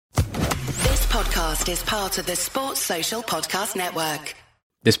podcast is part of the Sports Social Podcast Network.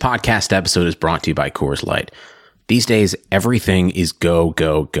 This podcast episode is brought to you by Coors Light. These days, everything is go,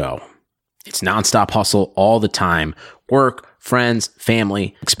 go, go. It's nonstop hustle all the time. Work, friends,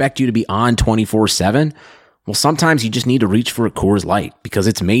 family expect you to be on 24/7. Well, sometimes you just need to reach for a Coors Light because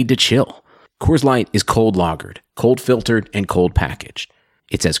it's made to chill. Coors Light is cold lagered, cold filtered, and cold packaged.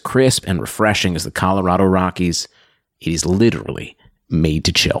 It's as crisp and refreshing as the Colorado Rockies. It is literally made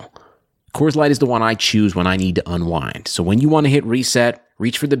to chill. Coors Light is the one I choose when I need to unwind. So when you want to hit reset,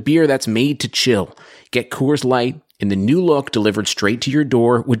 reach for the beer that's made to chill. Get Coors Light in the new look delivered straight to your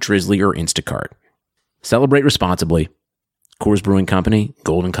door with Drizzly or Instacart. Celebrate responsibly. Coors Brewing Company,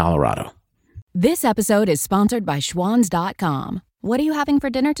 Golden, Colorado. This episode is sponsored by Schwans.com. What are you having for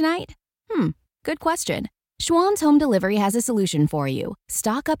dinner tonight? Good question. Schwann's Home Delivery has a solution for you.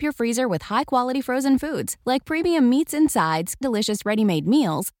 Stock up your freezer with high-quality frozen foods like premium meats and sides, delicious ready-made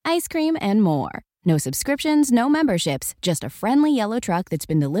meals, ice cream, and more. No subscriptions, no memberships, just a friendly yellow truck that's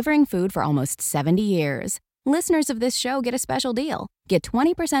been delivering food for almost 70 years. Listeners of this show get a special deal. Get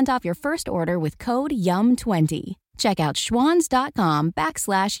 20% off your first order with code YUM20. Check out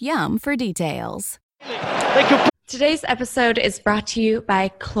schwans.com/YUM for details. Today's episode is brought to you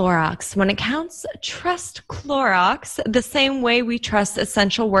by Clorox. When it counts, trust Clorox the same way we trust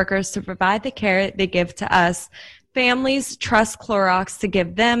essential workers to provide the care they give to us. Families trust Clorox to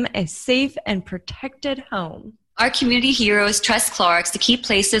give them a safe and protected home. Our community heroes trust Clorox to keep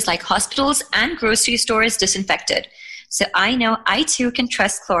places like hospitals and grocery stores disinfected. So I know I too can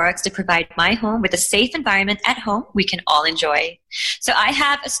trust Clorox to provide my home with a safe environment at home we can all enjoy. So I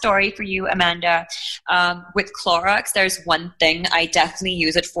have a story for you, Amanda. With Clorox, there's one thing I definitely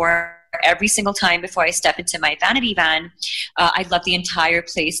use it for every single time before I step into my vanity van. I love the entire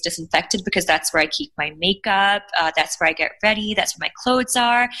place disinfected because that's where I keep my makeup. That's where I get ready. That's where my clothes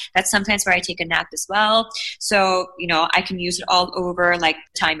are. That's sometimes where I take a nap as well. So, I can use it all over like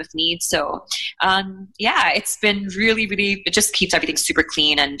time of need. So, it's been really, it just keeps everything super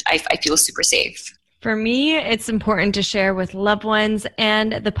clean and I feel super safe. For me, it's important to share with loved ones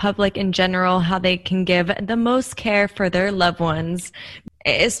and the public in general how they can give the most care for their loved ones,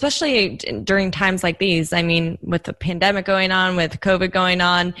 especially during times like these. I mean, with the pandemic going on, with COVID going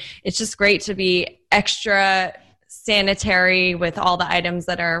on, it's just great to be extra sanitary with all the items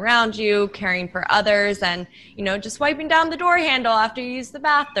that are around you, caring for others, and, just wiping down the door handle after you use the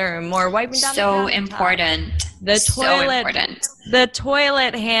bathroom or wiping down so the important. The toilet, important. The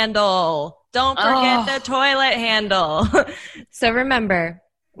toilet handle. Don't forget the toilet handle. So remember,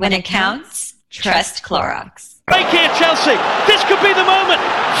 when it counts, trust Clorox. Break here, Chelsea. This could be the moment.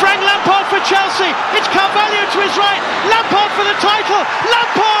 Frank Lampard for Chelsea. It's Carvalho to his right. Lampard for the title.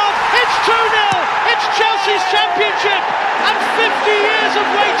 Lampard! It's 2-0. It's Chelsea's championship. And 50 years of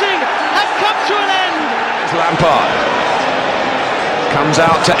waiting have come to an end. It's Lampard. Comes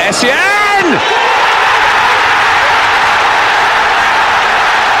out to Essien.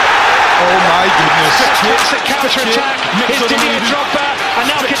 Oh my goodness. Classic counter-attack. Here's Didier Drogba. And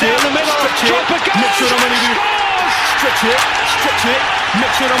now get down the middle. Drogba goes. Stretch it.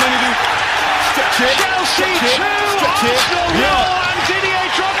 Make sure I'm going to do. Stretch it. Chelsea 2. Arsenal 0. And Didier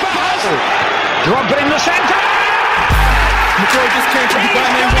Drogba has. Drogba in the centre. McCoy just came from the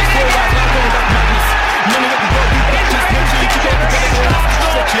Bayern and went forward. Now going back madness. None of it will be back. Just make sure you get the better.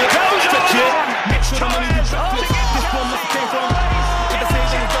 Stretch it. Make sure I'm going to do. This one must have came from.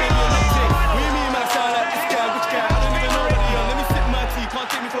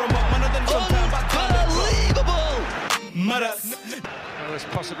 Well, as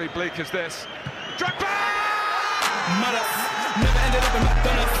possibly bleak as this. Drogba! Never ended up in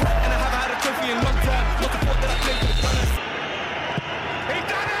McDonald's, and I haven't had a trophy in a long time. Not the fault that I played for the Gunners. He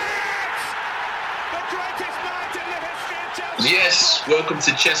done it! The greatest night in the history of Chelsea. Yes, welcome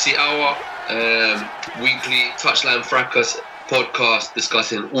to Chessy Hour, weekly touchline fracas podcast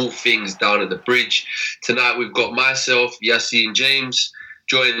discussing all things down at the bridge. Tonight we've got myself, Yassi and James,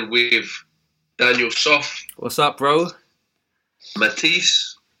 joined with Daniel Soff. What's up, bro?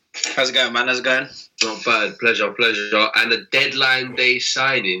 Matisse. How's it going, man? How's it going? Not bad. Pleasure. And a deadline day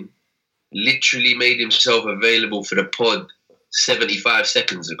signing literally made himself available for the pod 75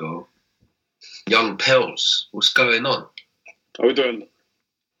 seconds ago. Young Pels. What's going on? How we doing? Do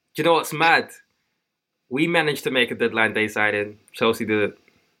you know what's mad? We managed to make a deadline day signing. Chelsea did it.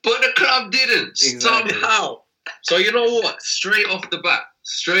 But the club didn't. Exactly. Somehow. So you know what? Straight off the bat,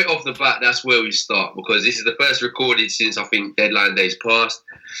 that's where we start, because this is the first recorded since I think deadline day's passed.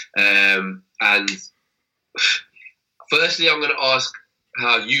 And firstly, I'm going to ask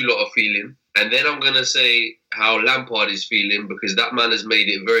how you lot are feeling, and then I'm going to say how Lampard is feeling, because that man has made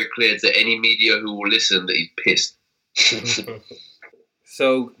it very clear to any media who will listen that he's pissed.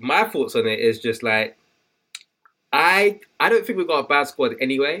 So my thoughts on it is just like, I don't think we got a bad squad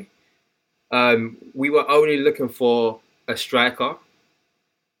anyway. We were only looking for a striker.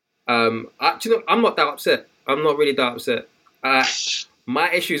 I'm not that upset. I'm not really that upset.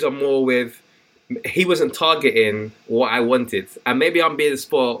 My issues are more with he wasn't targeting what I wanted. And maybe I'm being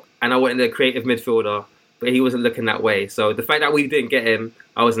spoiled and I wanted a creative midfielder, but he wasn't looking that way. So the fact that we didn't get him,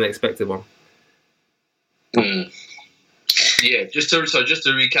 I wasn't expecting one. Yeah, just to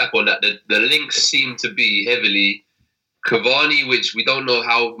recap on that, the links seem to be heavily Cavani, which we don't know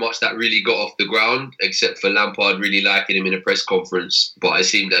how much that really got off the ground, except for Lampard really liking him in a press conference. But it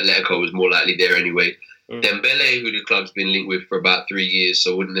seemed that Atletico was more likely there anyway. Dembele, who the club's been linked with for about 3 years,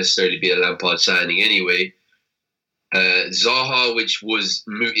 so wouldn't necessarily be a Lampard signing anyway. Zaha, which was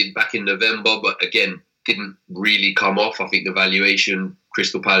mooted back in November, but again, didn't really come off. I think the valuation,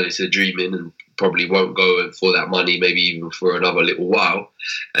 Crystal Palace are dreaming and probably won't go for that money, maybe even for another little while.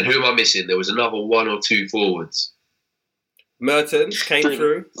 And who am I missing? There was another one or two forwards. Mertens came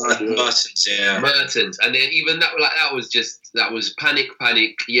through. Mertens, yeah. Mertens, and then even that was panic.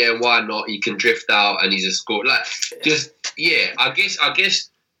 Yeah, why not? He can drift out, and he's a score. I guess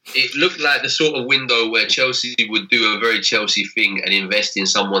it looked like the sort of window where Chelsea would do a very Chelsea thing and invest in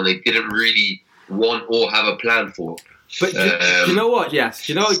someone they didn't really want or have a plan for. But you know what? Yes,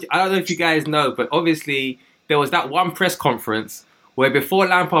 I don't know if you guys know, but obviously there was that one press conference where before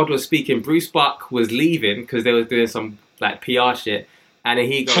Lampard was speaking, Bruce Buck was leaving because they were doing some like PR shit, and then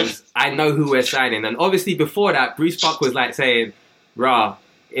he goes, "I know who we're signing." And obviously before that, Bruce Buck was like saying, "Rah,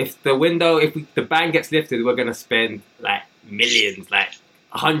 if the ban gets lifted, we're gonna spend like millions, like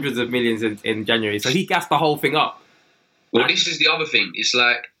hundreds of millions in January." So he gassed the whole thing up. Well, this is the other thing. It's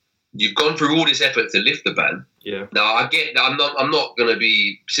like you've gone through all this effort to lift the ban. Yeah. Now I get that. I'm not going to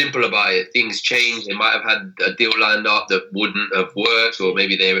be simple about it. Things change. They might have had a deal lined up that wouldn't have worked, or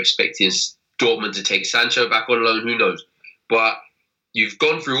maybe they were expecting Dortmund to take Sancho back on loan. Who knows? But you've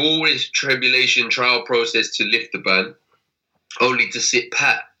gone through all this tribulation trial process to lift the ban, only to sit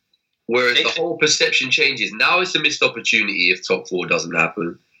pat. Whereas the whole perception changes. Now it's a missed opportunity if top four doesn't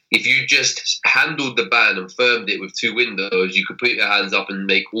happen. If you just handled the ban and firmed it with 2 windows, you could put your hands up and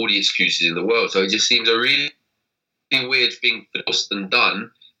make all the excuses in the world. So it just seems a really weird thing for Austin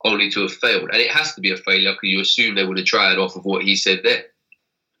done, only to have failed. And it has to be a failure because you assume they would have tried off of what he said there.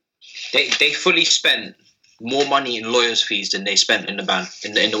 They fully spent more money in lawyers' fees than they spent in the ban,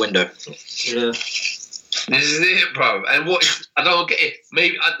 in the window. Yeah. This is it, bro. And I don't get it.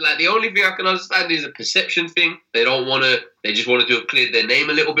 Maybe the only thing I can understand is a perception thing. They don't want to. They just wanted to have cleared their name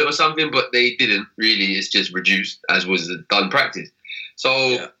a little bit or something, but they didn't really. It's just reduced, as was the done practice.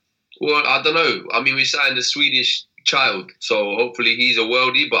 So, Well, I don't know. I mean, we signed a Swedish child, so hopefully he's a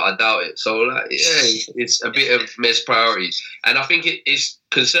worldie, but I doubt it. So, it's a bit of missed priorities, and I think it is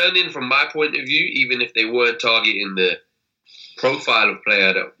concerning from my point of view, even if they weren't targeting the profile of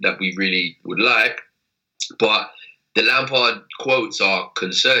player that we really would like. But the Lampard quotes are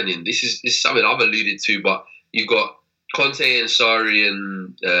concerning. This is something I've alluded to, but you've got Conte and Sarri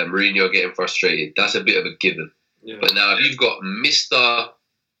and Mourinho getting frustrated. That's a bit of a given. Yeah. But now if you've got Mr.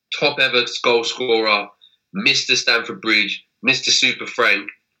 Top ever goal scorer, Mr. Stamford Bridge, Mr. Super Frank,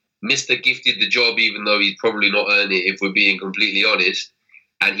 Mr. Gifted the job even though he's probably not earned it if we're being completely honest,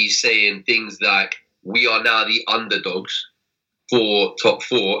 and he's saying things like, we are now the underdogs for top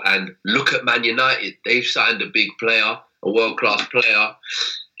 4, and look at Man United. They've signed a big player, a world-class player.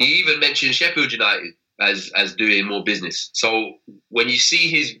 He even mentioned Sheffield United as doing more business. So when you see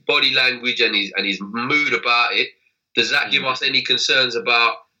his body language and his mood about it, does that give us any concerns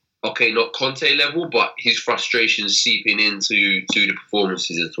about, okay, not Conte level, but his frustrations seeping into the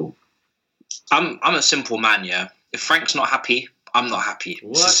performances at all? I'm a simple man, yeah. If Frank's not happy, I'm not happy.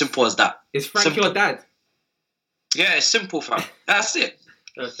 What? It's as simple as that. Is Frank your dad? Yeah, it's simple, fam. That's it.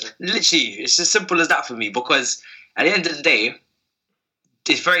 Okay. Literally, it's as simple as that for me, because at the end of the day,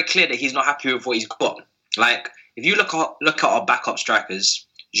 it's very clear that he's not happy with what he's got. Like, if you look at our backup strikers,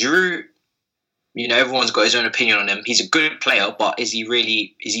 Giroud, everyone's got his own opinion on him. He's a good player, but is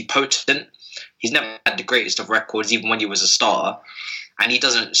he potent? He's never had the greatest of records, even when he was a starter. And he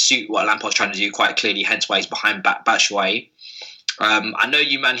doesn't suit what Lampard's trying to do quite clearly, hence why he's behind Batshuayi. I know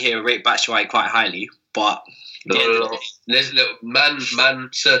you man here rate Batshuayi quite highly, but... No. There's a little man,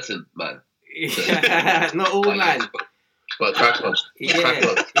 certain man. Yeah, not all man. But crack on.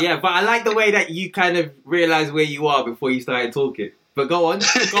 Yeah, but I like the way that you kind of realise where you are before you started talking. But go off.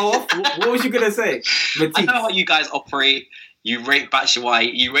 What was you going to say? I know how you guys operate. You rate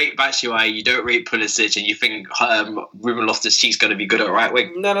Batshuayi, you don't rate Pulisic, and you think Ruben Loftus-Cheek's going to be good at right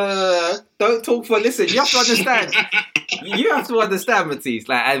wing. No. Don't talk for... Listen, you have to understand. You have to understand, Matisse,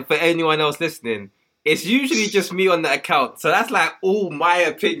 like, and for anyone else listening, it's usually just me on the account. So that's like all my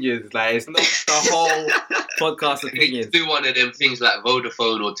opinions. Like, it's not the whole podcast opinions. Do one of them things like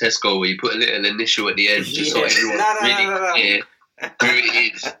Vodafone or Tesco where you put a little initial at the end just so everyone really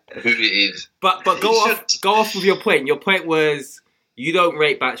who it is. But go off with your point. Your point was you don't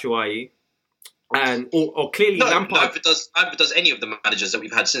rate Batshuayi, and or clearly Lampard. Neither does any of the managers that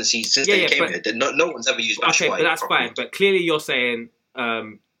we've had since they came here. No one's ever used Batshuayi. Okay, but that's fine. But clearly you're saying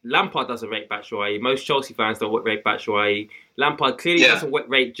Lampard doesn't rate Batshuayi. Most Chelsea fans don't rate Batshuayi. Lampard clearly doesn't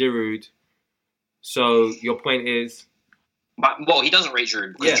rate Giroud. So your point is. Well, he doesn't rate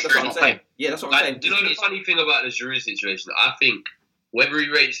Giroud. Yeah, that's what I'm saying. Yeah, that's what I'm saying. You know the funny thing about the Giroud situation? I think whether he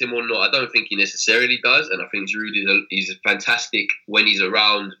rates him or not, I don't think he necessarily does. And I think Giroud is fantastic when he's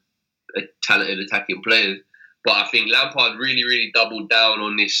around a talented attacking player. But I think Lampard really, really doubled down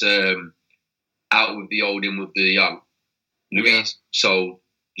on this out with the old, in with the young. Luis. Yeah. So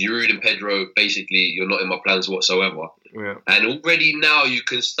Giroud and Pedro, basically, you're not in my plans whatsoever. Yeah. And already now you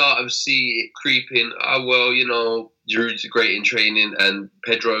can start to see it creeping. Oh, well, you know, Giroud's great in training and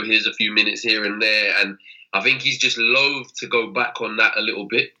Pedro, here's a few minutes here and there. And I think he's just loath to go back on that a little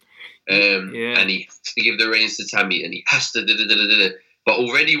bit. And he has to give the reins to Tammy and he has to... But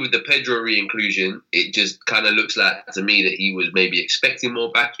already with the Pedro re-inclusion, it just kind of looks like to me that he was maybe expecting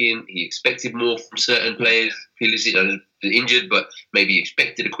more backing. He expected more from certain players. Pulisic has been injured, but maybe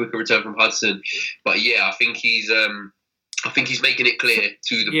expected a quicker return from Hudson. But yeah, I think he's making it clear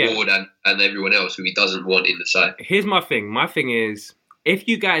to the board and everyone else who he doesn't want in the side. Here's my thing. My thing is, if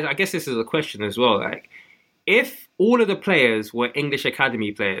you guys, I guess this is a question as well, like, if all of the players were English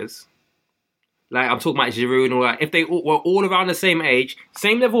academy players, like I'm talking about Giroud and all that, if they were all around the same age,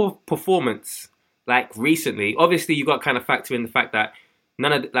 same level of performance, like recently, obviously you got to kind of factor in the fact that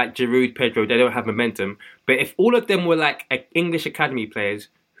none of, like Giroud, Pedro, they don't have momentum. But if all of them were like English academy players,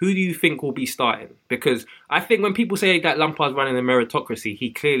 who do you think will be starting? Because I think when people say that Lampard's running a meritocracy,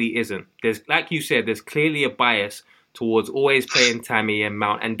 he clearly isn't. There's, like you said, there's clearly a bias towards always playing Tammy and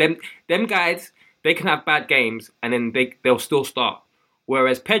Mount. And them guys, they can have bad games and then they'll still start.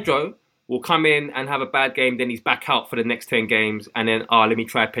 Whereas Pedro will come in and have a bad game, then he's back out for the next 10 games, and then, let me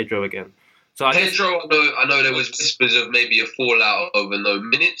try Pedro again. So I know there was whispers of maybe a fallout over no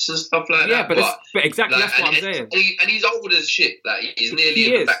minutes and stuff like that. Yeah, but exactly, like, that's what I'm saying. And he's old as shit. Like he's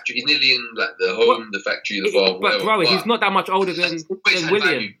nearly in the factory. He's nearly in like the home, the factory, the farm. But bro, he's not that much older than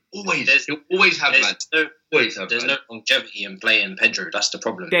William. He'll always have value. There's no longevity in playing Pedro. That's the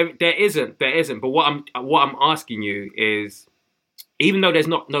problem. There isn't. But what I'm asking you is, even though there's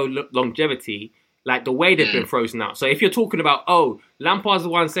no longevity, like the way they've been frozen out. So if you're talking about, Lampard's the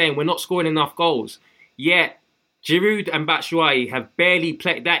one saying we're not scoring enough goals, yet Giroud and Batshuayi have barely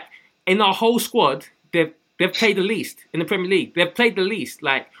played that. In our whole squad, they've played the least in the Premier League. They've played the least.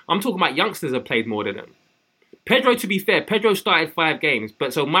 Like, I'm talking about youngsters have played more than them. Pedro, to be fair, Pedro started 5 games.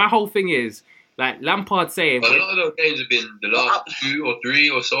 But so my whole thing is, like, Lampard saying... a lot of those games have been the last 2 or 3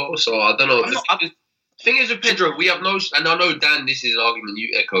 or so. So I don't know. The thing is with Pedro, we have no... And I know, Dan, this is an argument you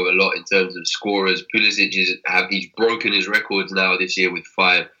echo a lot in terms of scorers. Pulisic he's broken his records now this year with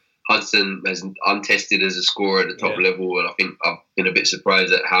 5. Hudson has untested as a scorer at the top level. And I think I've been a bit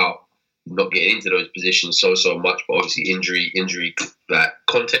surprised at how he's not getting into those positions so much. But obviously injury that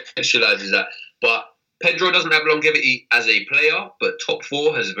contextualizes that. But Pedro doesn't have longevity as a player, but top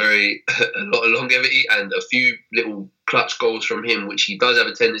 4 has a lot of longevity and a few little clutch goals from him, which he does have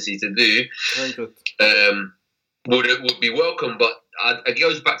a tendency to do. Very good. Would be welcome, but it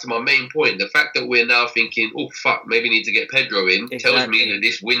goes back to my main point. The fact that we're now thinking, maybe need to get Pedro in, tells me that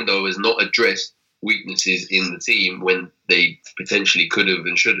this window has not addressed weaknesses in the team when they potentially could have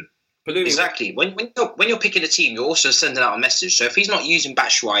and should have. Exactly. When you're picking a team, you're also sending out a message. So if he's not using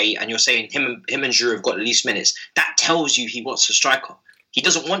Batshuayi and you're saying him and Giroud have got the least minutes, that tells you he wants a striker. He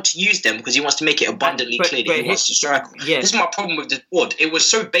doesn't want to use them because he wants to make it abundantly clear that he wants a striker. Yeah. This is my problem with the board. It was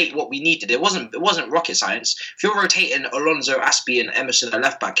so bait what we needed. It wasn't rocket science. If you're rotating Alonso, Aspie and Emerson at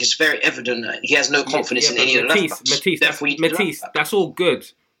left back, it's very evident that he has no confidence in any of the left backs. Matisse, that's all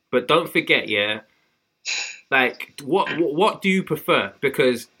good. But don't forget, like, what do you prefer?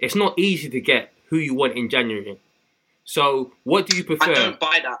 Because it's not easy to get who you want in January. So what do you prefer?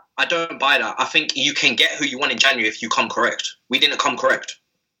 I don't buy that. I think you can get who you want in January if you come correct. We didn't come correct.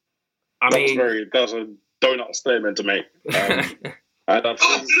 That's a donut statement to make.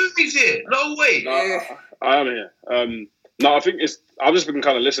 Lucy's here. No way. I am here. I think I've just been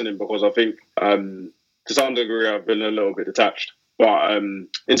kind of listening because I think to some degree, I've been a little bit detached. But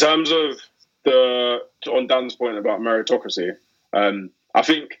in terms of on Dan's point about meritocracy, I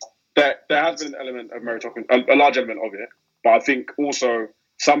think that there has been an element of meritocracy, a large element of it. But I think also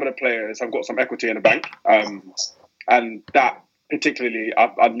some of the players have got some equity in the bank, and that particularly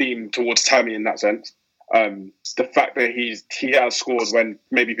I'd lean towards Tammy in that sense. The fact that he has scored when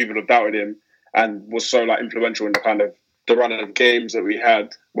maybe people have doubted him, and was so like influential in the kind of the run of games that we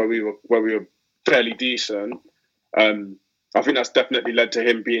had where we were fairly decent. I think that's definitely led to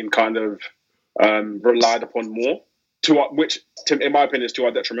him being kind of relied upon more, which in my opinion is to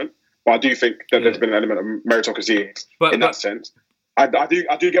our detriment. But I do think that there's been an element of meritocracy in that sense. I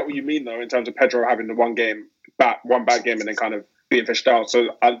do get what you mean though, in terms of Pedro having the one bad game and then kind of being fished out.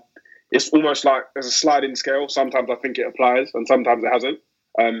 So it's almost like there's a sliding scale. Sometimes I think it applies and sometimes it hasn't.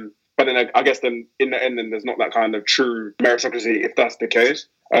 But then I guess then in the end, then there's not that kind of true meritocracy if that's the case.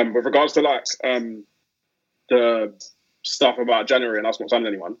 With regards to like the stuff about January and us not signing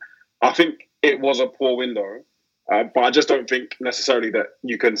anyone, I think it was a poor window. But I just don't think necessarily that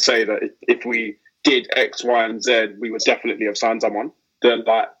you can say that if we did X, Y, and Z, we would definitely have signed someone.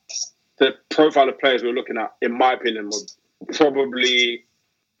 The profile of players we were looking at, in my opinion, was probably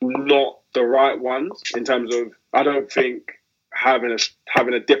not the right ones in terms of. I don't think having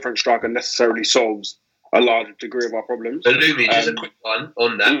a different striker necessarily solves a large degree of our problems. So Lumi, just a quick one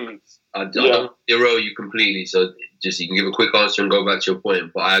on that. I don't zero you completely, so just you can give a quick answer and go back to your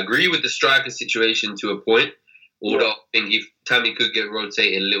point. But I agree with the striker situation to a point. Although I think if Tammy could get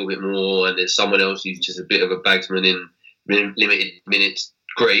rotated a little bit more and there's someone else who's just a bit of a bagsman in limited minutes,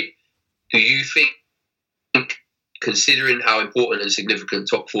 great. Do you think, considering how important and significant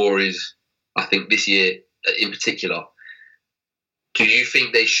top four is, I think this year in particular, do you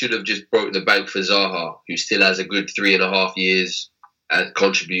think they should have just broke the bank for Zaha, who still has a good 3.5 years at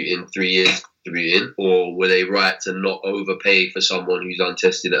contributing, 3 years contributing, or were they right to not overpay for someone who's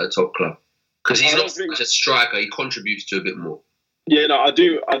untested at a top club? Because he's not such a striker, he contributes to a bit more. Yeah, no, I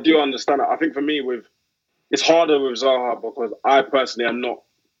do understand that. I think for me, it's harder with Zaha because I personally am not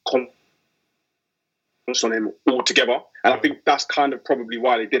confident on him altogether, and I think that's kind of probably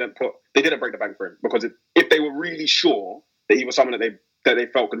why they didn't break the bank for him, because if they were really sure that he was someone that they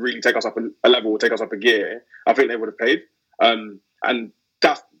felt could really take us up a level or take us up a gear, I think they would have paid. And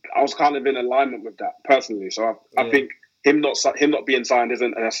I was kind of in alignment with that personally. So I think him not being signed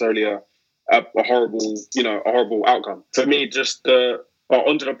isn't necessarily a horrible outcome. For me, just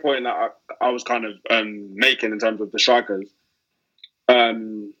onto the point that I was kind of making in terms of the strikers,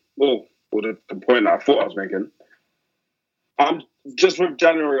 or the point that I thought I was making. I'm just with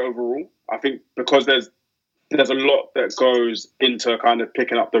January overall. I think because there's a lot that goes into kind of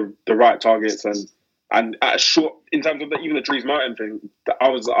picking up the right targets and at a short, in terms of even the Dries Mertens thing,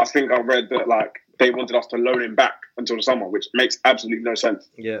 I think I read that like they wanted us to loan him back until the summer, which makes absolutely no sense.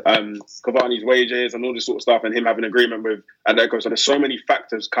 Yeah. Cavani's wages and all this sort of stuff, and him having an agreement with Atletico. So there's so many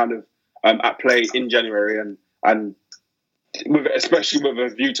factors kind of at play in January, and especially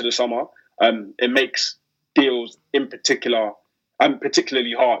with a view to the summer, it makes deals in particular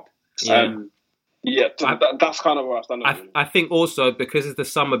particularly hard. Yeah. That's kind of where I stand. I think also because it's the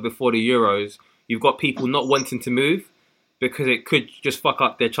summer before the Euros, you've got people not wanting to move because it could just fuck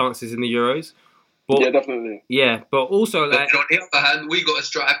up their chances in the Euros. But, yeah, definitely. Yeah, but also like... But on the other hand, we got a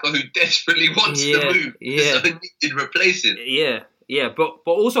striker who desperately wants to move. Yeah. So needed replacing. Yeah. But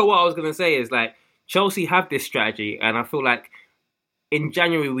also what I was going to say is like Chelsea have this strategy, and I feel like in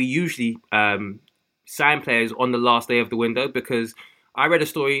January we usually sign players on the last day of the window, because I read a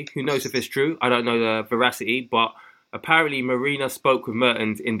story, who knows if it's true, I don't know the veracity, but apparently Marina spoke with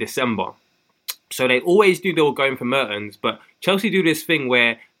Mertens in December. So they always knew they were going for Mertens, but Chelsea do this thing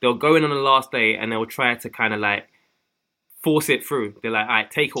where they'll go in on the last day and they'll try to kind of like force it through. They're like, all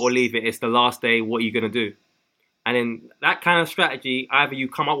right, take it or leave it. It's the last day. What are you going to do? And in that kind of strategy, either you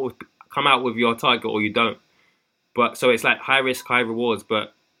come out with your target or you don't. But so it's like high risk, high rewards.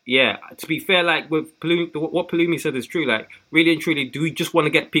 But yeah, to be fair, like with what Palumi said is true. Like really and truly, do we just want to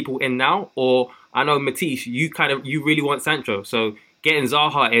get people in now? Or I know Matisse, you really want Sancho. So getting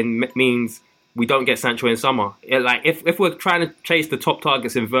Zaha in means we don't get Sancho in summer. Like if we're trying to chase the top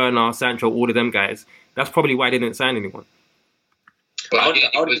targets in Werner, Sancho, all of them guys, that's probably why they didn't sign anyone. But I think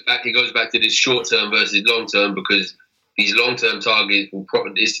it goes back to this short term versus long term, because these long term targets will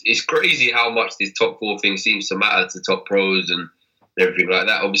probably. It's crazy how much this top four thing seems to matter to top pros and everything like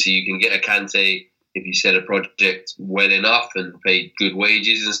that. Obviously, you can get a Kante if you set a project well enough and pay good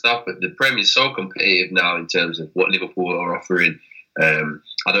wages and stuff. But the Prem is so competitive now in terms of what Liverpool are offering.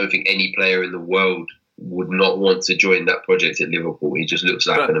 I don't think any player in the world would not want to join that project at Liverpool. He just looks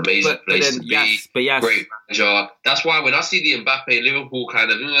like an amazing place to be. Great manager. That's why when I see the Mbappe Liverpool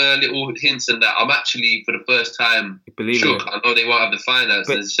kind of little hints and that, I'm actually for the first time shook. I know they won't have the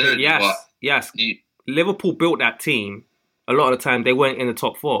finances, Liverpool built that team. A lot of the time, they weren't in the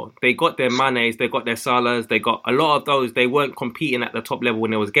top four. They got their Manes, they got their Salahs, they got a lot of those. They weren't competing at the top level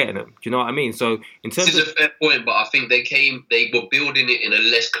when they was getting them. Do you know what I mean? So in terms this is a fair point, but I think they were building it in a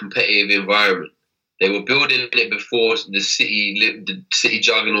less competitive environment. They were building it before the City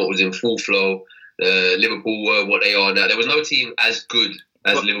juggernaut was in full flow. Liverpool were what they are now. There was no team as good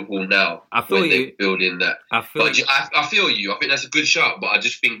as Liverpool now. I feel they're building that. I feel you. I think that's a good shot, but I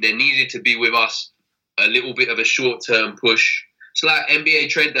just think there needed to be with us a little bit of a short-term push. It's like NBA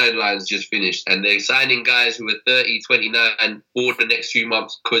trade deadlines just finished and they're signing guys who are 30, 29 for the next few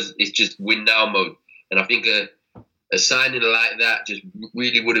months because it's just win now mode. And I think a signing like that just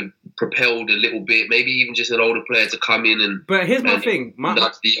really would have propelled a little bit, maybe even just an older player to come in and... But here's my thing.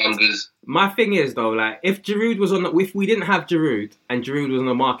 The youngers. My thing is, though, like, if Giroud was if we didn't have Giroud and Giroud was on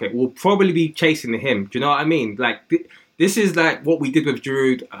the market, we'll probably be chasing him. Do you know what I mean? Like... This is like what we did with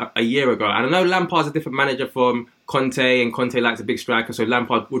Giroud a year ago. And I know Lampard's a different manager from Conte, and Conte likes a big striker, so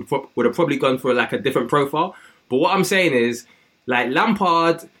Lampard would have probably gone for like a different profile. But what I'm saying is, like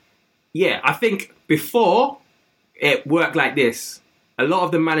Lampard, I think before it worked like this, a lot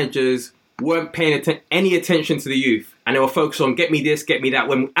of the managers weren't paying any attention to the youth, and they were focused on get me this, get me that,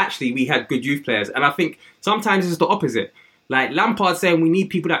 when actually we had good youth players. And I think sometimes it's the opposite. Like Lampard saying we need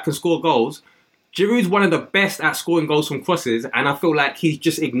people that can score goals. Giroud's one of the best at scoring goals from crosses, and I feel like he's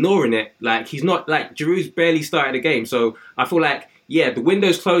just ignoring it. Like, he's not, like, Giroud's barely started the game. So I feel like, the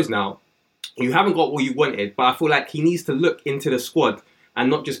window's closed now. You haven't got what you wanted, but I feel like he needs to look into the squad and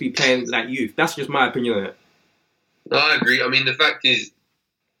not just be playing like youth. That's just my opinion on it. No, I agree. I mean, the fact is,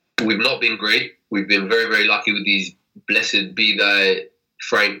 we've not been great. We've been very, very lucky with these blessed be thy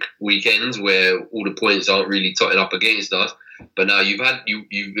Frank weekends where all the points aren't really totting up against us. But now you've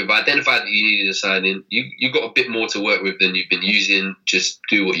identified that you needed a sign-in. You've got a bit more to work with than you've been using. Just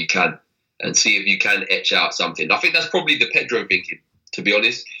do what you can and see if you can etch out something. I think that's probably the Pedro thinking, to be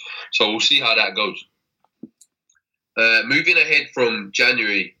honest. So we'll see how that goes. Moving ahead from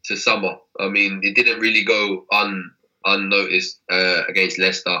January to summer, I mean, it didn't really go unnoticed against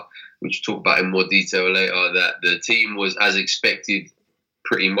Leicester, which we'll talk about in more detail later, that the team was as expected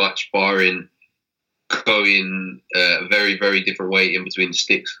pretty much, barring going a very, very different way in between the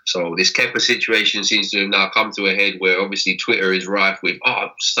sticks. So this Kepa situation seems to have now come to a head where obviously Twitter is rife with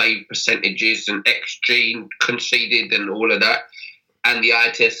save percentages and XG conceded and all of that. And the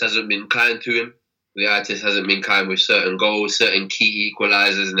eye test hasn't been kind to him. The eye test hasn't been kind with certain goals, certain key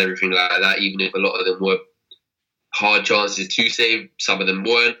equalisers and everything like that, even if a lot of them were hard chances to save, some of them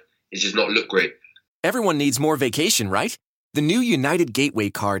weren't. It's just not looked great. Everyone needs more vacation, right? The new United Gateway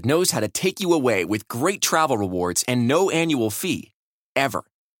card knows how to take you away with great travel rewards and no annual fee. Ever.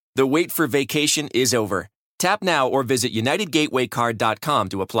 The wait for vacation is over. Tap now or visit UnitedGatewayCard.com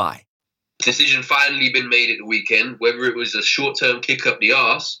to apply. Decision finally been made at the weekend, whether it was a short-term kick up the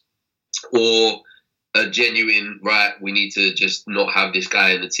arse or a genuine, right, we need to just not have this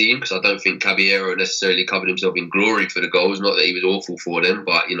guy in the team, because I don't think Caballero necessarily covered himself in glory for the goals. Not that he was awful for them,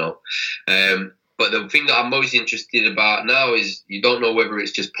 but, But the thing that I'm most interested about now is you don't know whether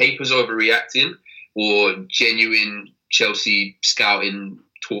it's just papers overreacting or genuine Chelsea scouting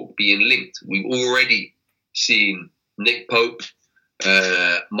talk being linked. We've already seen Nick Pope,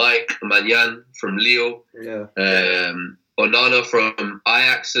 Mike Magnan from Lille, Onana from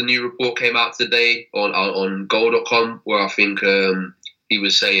Ajax. A new report came out today on goal.com where I think he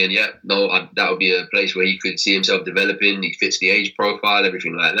was saying, that would be a place where he could see himself developing. He fits the age profile,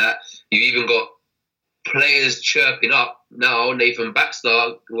 everything like that. You've even got players chirping up now, Nathan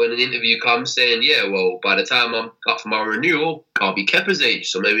Baxter, when an interview comes saying, by the time I'm up for my renewal, I'll be Kepa's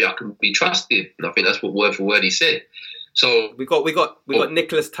age, so maybe I can be trusted. And I think that's what word for word he said. So we got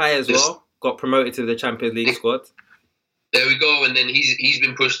Nicholas Ty as well, got promoted to the Champions League squad. There we go, and then he's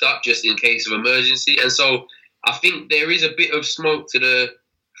been pushed up just in case of emergency. And so I think there is a bit of smoke to the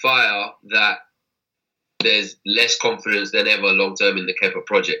fire that there's less confidence than ever long term in the Kepa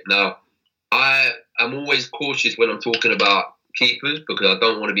project. Now, I'm always cautious when I'm talking about keepers because I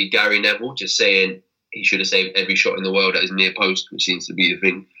don't want to be Gary Neville just saying he should have saved every shot in the world at his near post, which seems to be the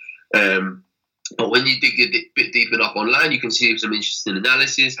thing. But when you dig a bit deep enough online, you can see some interesting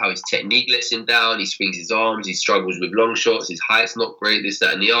analysis, how his technique lets him down, he swings his arms, he struggles with long shots, his height's not great, this,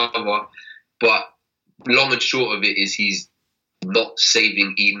 that and the other. But long and short of it is he's not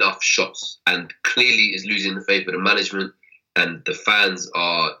saving enough shots and clearly is losing the faith of the management, and the fans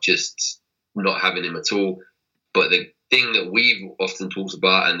are just not having him at all. But the thing that we've often talked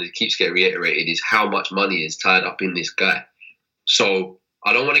about, and it keeps getting reiterated, is how much money is tied up in this guy. So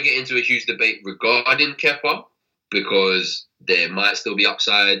I don't want to get into a huge debate regarding Kepa, because there might still be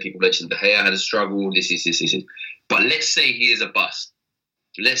upside. People mentioned De Gea had a struggle. This is. But let's say he is a bust.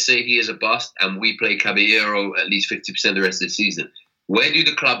 Let's say he is a bust and we play Caballero at least 50% of the rest of the season. Where do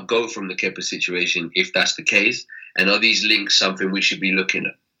the club go from the Kepa situation if that's the case? And are these links something we should be looking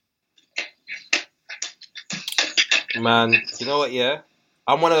at? Man, you know what, yeah?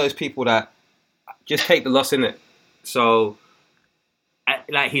 I'm one of those people that just take the loss in it. So,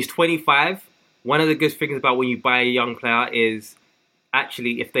 like, he's 25. One of the good things about when you buy a young player is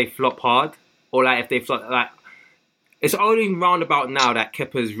actually if they flop hard, or like if they flop, like, it's only roundabout now that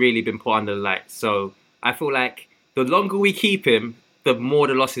Kepa's really been put under the lights. So I feel like the longer we keep him, the more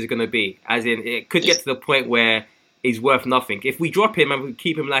the loss is going to be. As in, it could get to the point where he's worth nothing. If we drop him and we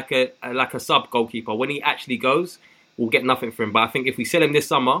keep him like a sub goalkeeper, when he actually goes, we'll get nothing for him. But I think if we sell him this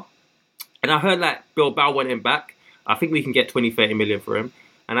summer, and I heard like Bilbao want him back, I think we can get 20, 30 million for him.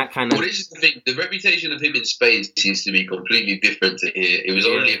 And that kind of... Well, this is the thing. The reputation of him in Spain seems to be completely different to here. It was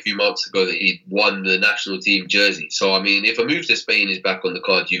only a few months ago that he won the national team jersey. So, I mean, if a move to Spain is back on the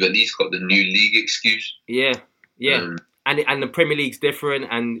card, you've at least got the new league excuse. Yeah. And the Premier League's different,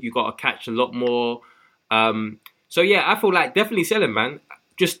 and you got to catch a lot more. So, yeah, I feel like definitely sell him, man.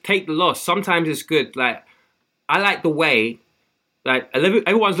 Just take the loss. Sometimes it's good. Like, I like the way... Like,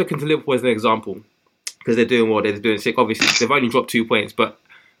 everyone's looking to Liverpool as an example because they're doing well. They're doing sick. Obviously, they've only dropped 2 points, but...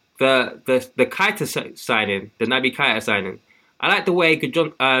 The Keita signing, the Naby Keita signing, I like the way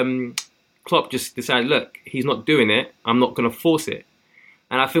Klopp just decided, look, he's not doing it, I'm not going to force it.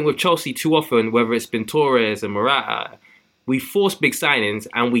 And I think with Chelsea too often, whether it's been Torres and Morata, we force big signings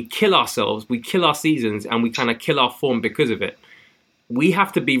and we kill ourselves, we kill our seasons, and we kind of kill our form because of it. We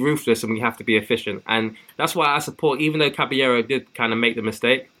have to be ruthless and we have to be efficient. And that's why I support, even though Caballero did kind of make the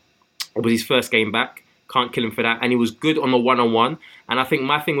mistake, it was his first game back. Can't kill him for that. And he was good on the one-on-one. And I think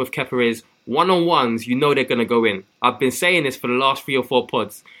my thing with Kepa is one-on-ones, you know they're going to go in. I've been saying this for the last 3 or 4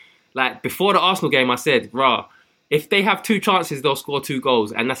 pods. Like, before the Arsenal game, I said, if they have 2 chances, they'll score 2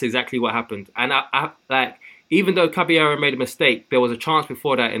 goals. And that's exactly what happened. And I like, even though Caballero made a mistake, there was a chance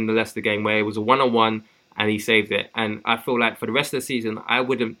before that in the Leicester game where it was a one-on-one and he saved it. And I feel like for the rest of the season, I'd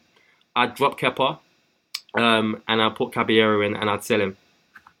drop Kepa and I'd put Caballero in and I'd sell him.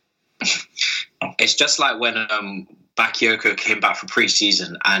 It's just like when Bakayoko came back for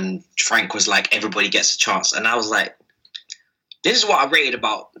pre-season and Frank was like, everybody gets a chance. And I was like, this is what I rated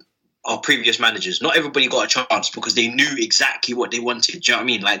about our previous managers. Not everybody got a chance because they knew exactly what they wanted. Do you know what I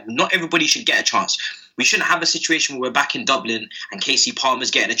mean? Like, not everybody should get a chance. We shouldn't have a situation where we're back in Dublin and Casey Palmer's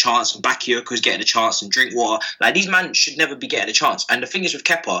getting a chance and Bakayoko's getting a chance and Drinkwater. Like, these men should never be getting a chance. And the thing is with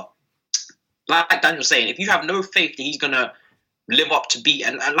Kepa, like Daniel was saying, if you have no faith that he's going to live up to beat,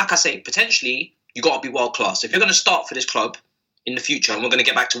 and like I say, potentially you got to be world class. If you're going to start for this club in the future and we're going to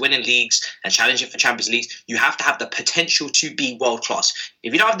get back to winning leagues and challenging for Champions Leagues, you have to have the potential to be world class.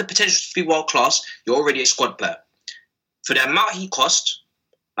 If you don't have the potential to be world class, you're already a squad player. For the amount he cost,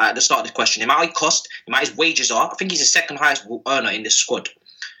 at the start of the question, the amount he cost, the amount his wages are, I think he's the second highest earner in this squad.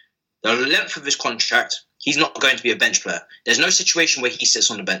 The length of his contract, he's not going to be a bench player. There's no situation where he sits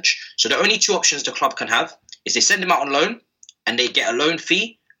on the bench. So the only 2 options the club can have is they send him out on loan and they get a loan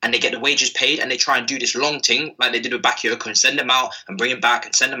fee and they get the wages paid and they try and do this long thing like they did with Bakayoko and send him out and bring him back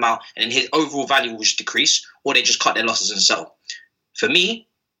and send him out, and then his overall value will just decrease, or they just cut their losses and sell. For me,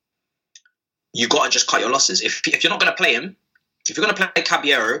 you got to just cut your losses. If you're not going to play him, if you're going to play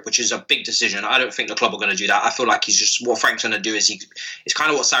Caballero, which is a big decision, I don't think the club are going to do that. I feel like he's just, what Frank's going to do is it's kind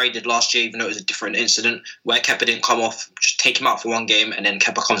of what Sarri did last year, even though it was a different incident where Kepa didn't come off, just take him out for 1 game and then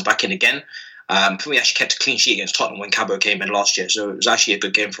Kepa comes back in again. I think we actually kept a clean sheet against Tottenham when Cabo came in last year, so it was actually a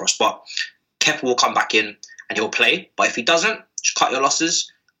good game for us. But Kepa will come back in and he'll play. But if he doesn't, just cut your losses.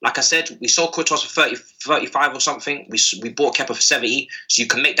 Like I said, we sold Courtois for 30, 35 or something. We bought Kepa for 70, so you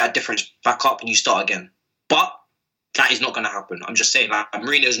can make that difference back up and you start again. But that is not going to happen. I'm just saying, like,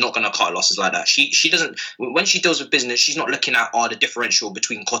 Marina's not going to cut losses like that. She doesn't, when she deals with business, she's not looking at the differential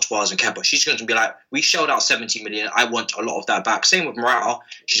between Courtois and Kepa. She's going to be like, we shelled out 70 million. I want a lot of that back. Same with Morata.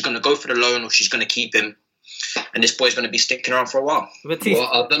 She's going to go for the loan or she's going to keep him. And this boy's going to be sticking around for a while. Well,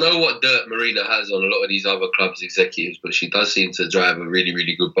 I don't know what dirt Marina has on a lot of these other clubs' executives, but she does seem to drive a really,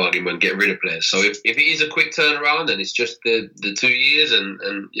 really good bargain when getting rid of players. So if it is a quick turnaround and it's just the 2 years,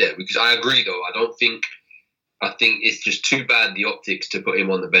 and yeah, because I agree though, I think it's just too bad, the optics, to put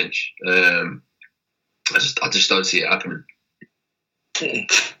him on the bench. I just don't see it happening.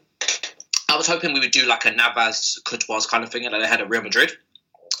 I was hoping we would do like a Navas, Courtois kind of thing that they had at Real Madrid.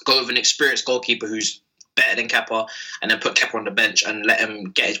 go with an experienced goalkeeper who's better than Kepa, and then put Kepa on the bench and let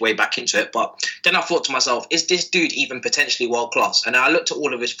him get his way back into it. But then I thought to myself, is this dude even potentially world class? And I looked at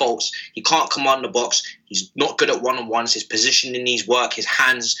all of his faults. He can't command the box. He's not good at one-on-ones. His positioning needs work. His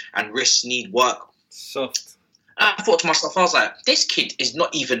hands and wrists need work. Soft. And I thought to myself, I was like, this kid is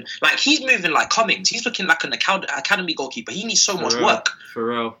not even... Like, he's moving like Cummings. He's looking like an academy goalkeeper. He needs so much work. For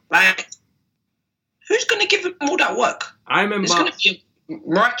real. Like, who's going to give him all that work? I remember... It's going to be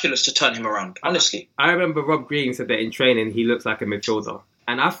miraculous to turn him around, honestly. I remember Rob Green said that in training he looks like a midfielder.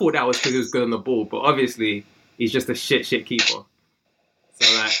 And I thought that was because he was good on the ball. But obviously, he's just a shit keeper.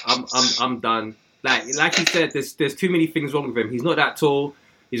 So, like, I'm done. Like he said, there's too many things wrong with him. He's not that tall.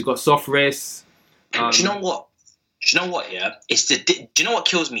 He's got soft wrists. Do you know what? Yeah, do you know what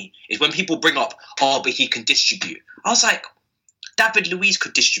kills me is when people bring up, but he can distribute. I was like, David Luiz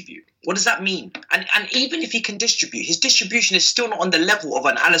could distribute. What does that mean? And even if he can distribute, his distribution is still not on the level of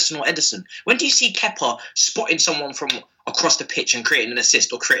an Alisson or Ederson. When do you see Kepa spotting someone from across the pitch and creating an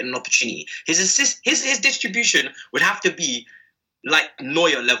assist or creating an opportunity? His distribution would have to be like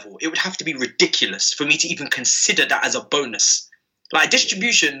Neuer level. It would have to be ridiculous for me to even consider that as a bonus. Like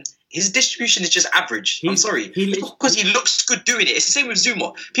distribution. His distribution is just average. I'm sorry. Because he looks good doing it. It's the same with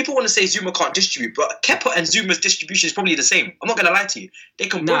Zuma. People want to say Zuma can't distribute, but Kepa and Zuma's distribution is probably the same. I'm not going to lie to you. They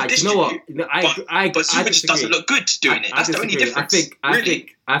can both distribute. You know what? But Zuma just doesn't look good doing it. That's the only difference.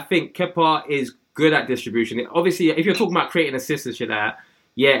 I think Kepa is good at distribution. Obviously, if you're talking about creating assists and shit like that,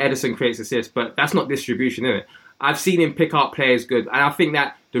 yeah, Ederson creates assists, but that's not distribution, is it? I've seen him pick up players good. And I think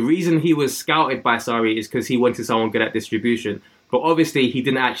that the reason he was scouted by Sarri is because he wanted someone good at distribution. But obviously, he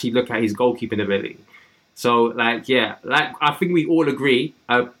didn't actually look at his goalkeeping ability. So, I think we all agree.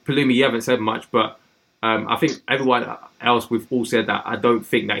 Palumi, you haven't said much, but I think everyone else, we've all said that I don't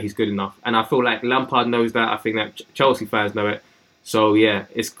think that he's good enough. And I feel like Lampard knows that. I think that Chelsea fans know it. So, yeah,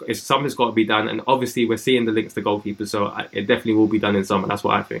 it's something's got to be done. And obviously, we're seeing the links to goalkeepers, so it definitely will be done in summer. That's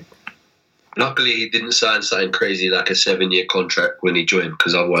what I think. Luckily, he didn't sign something crazy like a 7-year contract when he joined,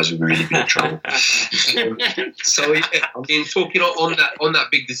 because otherwise we'd really be in trouble. So, yeah, I mean, talking on that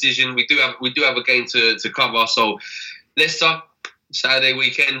big decision, we do have a game to cover. So, Leicester Saturday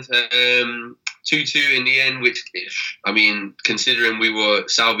weekend, 2-2 in the end. Which, I mean, considering we were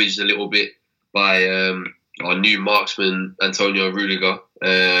salvaged a little bit by our new marksman Antonio Rudiger.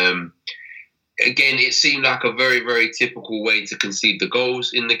 Again, it seemed like a very, very typical way to concede the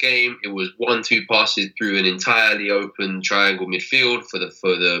goals in the game. It was 1-2 passes through an entirely open triangle midfield for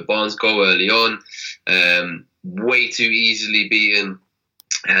the Barnes goal early on. Way too easily beaten.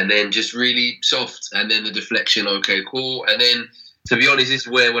 And then just really soft. And then the deflection, okay, cool. And then, to be honest, this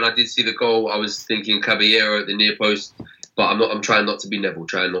is where when I did see the goal, I was thinking Caballero at the near post. But I'm trying not to be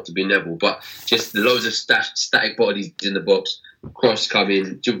Neville. But just loads of static bodies in the box. Cross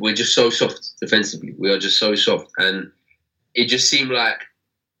coming. We're just so soft defensively. We are just so soft. And it just seemed like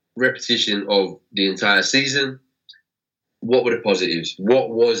repetition of the entire season. What were the positives? What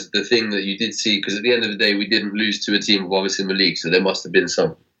was the thing that you did see? Because at the end of the day, we didn't lose to a team of others in the league, so there must have been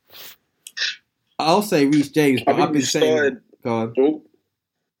some. I'll say Reece James, but I've been saying... Go on.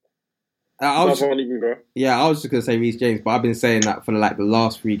 I was just going to say Reece James, but I've been saying that for the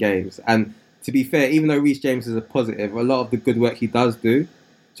last 3 games. And to be fair, even though Reece James is a positive, a lot of the good work he does do.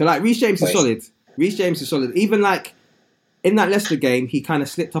 So Reece James is solid. Reece James is solid. Even in that Leicester game, he kind of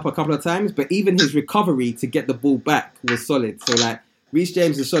slipped up a couple of times, but even his recovery to get the ball back was solid. So Reece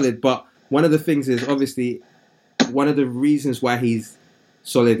James is solid, but one of the things is obviously one of the reasons why he's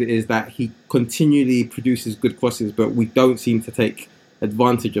solid is that he continually produces good crosses, but we don't seem to take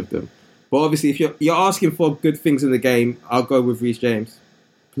advantage of them. But obviously, if you're asking for good things in the game, I'll go with Reece James.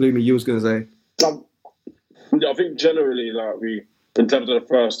 Palumi, you was going to say? I think generally, in terms of the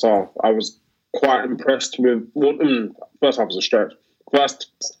first half, I was quite impressed with... first half was a stretch.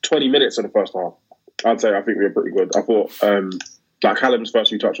 First 20 minutes of the first half, I think we were pretty good. I thought, Callum's first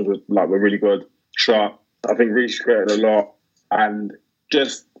few touches were really good, sharp. I think Reece created a lot. And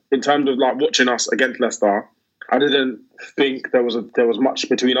just in terms of watching us against Leicester, I didn't think there was much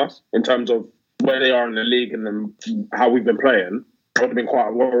between us in terms of where they are in the league and then how we've been playing. I would have been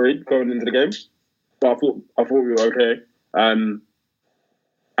quite worried going into the game, but I thought we were okay.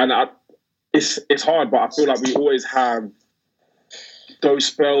 It's hard, but I feel like we always have those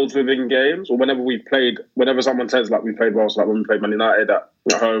spells within games, or whenever someone says we played well, so when we played Man United at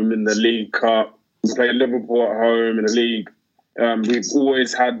home in the League Cup, we played Liverpool at home in the league. We've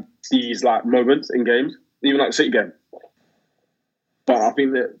always had these moments in games, even the City game. But I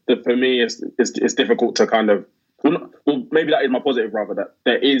think that for me, it's difficult to kind of... Well, maybe that is my positive, rather, that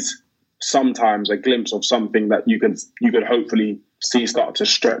there is sometimes a glimpse of something that you could hopefully see start to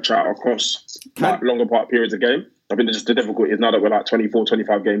stretch out across like longer part periods of game. I think just the difficulty is now that we're like 24,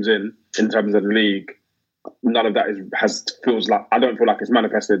 25 games in terms of the league, none of that feels like, I don't feel like it's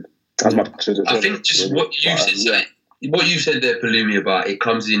manifested as much as it should. I think just what you said there, Palumi, about it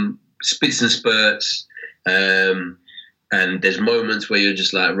comes in spits and spurts, and there's moments where you're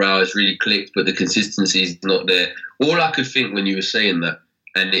just like, wow, it's really clicked, but the consistency is not there. All I could think when you were saying that,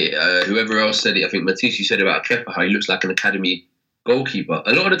 and whoever else said it, I think Matisse, you said about Kepa, how he looks like an academy goalkeeper.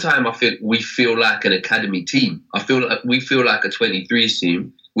 A lot of the time, I feel we feel like an academy team. I feel like we feel like a 23s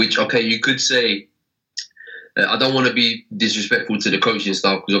team, which, okay, you could say, I don't want to be disrespectful to the coaching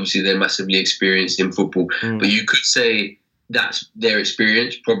staff because obviously they're massively experienced in football, but you could say that's their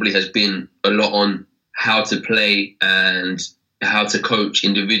experience probably has been a lot on how to play and how to coach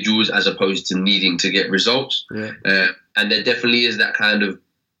individuals as opposed to needing to get results. And there definitely is that kind of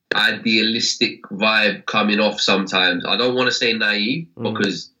idealistic vibe coming off sometimes. I don't want to say naive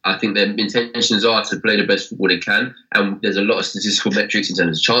because I think their intentions are to play the best football they can, and there's a lot of statistical metrics in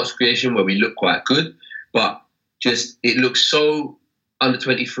terms of chance creation where we look quite good, but just it looks so under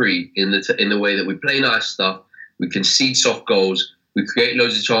 23 in the way that we play nice stuff, we concede soft goals, we create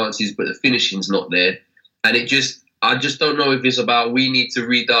loads of chances, but the finishing's not there. And I just don't know if it's about we need to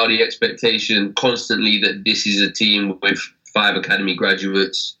redial the expectation constantly that this is a team with 5 academy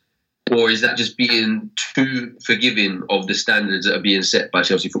graduates, or is that just being too forgiving of the standards that are being set by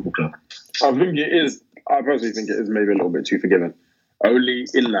Chelsea Football Club? I think it is. I personally think it is maybe a little bit too forgiving. Only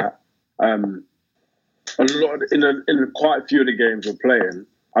in that, a lot in quite a few of the games we're playing,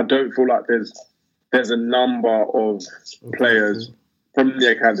 I don't feel like there's a number of players from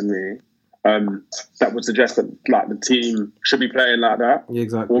the academy that would suggest that like the team should be playing like that. Yeah,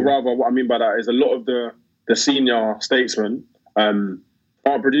 exactly. Or rather, what I mean by that is a lot of the senior statesmen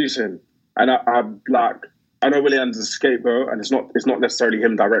aren't producing, and I know Willian's a scapegoat, and it's not necessarily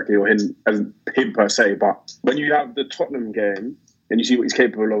him directly or him per se, but when you have the Tottenham game and you see what he's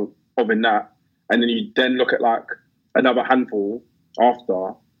capable of in that, and then you then look at like another handful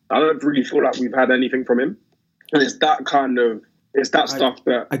after, I don't really feel like we've had anything from him, and it's that stuff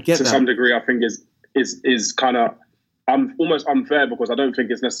that to some degree I think is kind of almost unfair, because I don't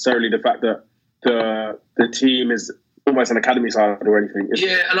think it's necessarily the fact that the team is almost an academy side or anything.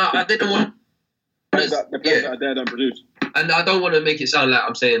 And I didn't want the players that are there don't produce. And I don't want to make it sound like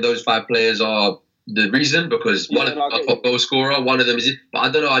I'm saying those 5 players are the reason, because one of them is a top goal scorer, one of them is. But I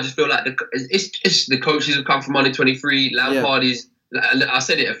don't know. I just feel like it's the coaches have come from under 23. Lampard is. I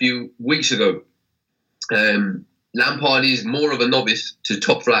said it a few weeks ago. Lampard is more of a novice to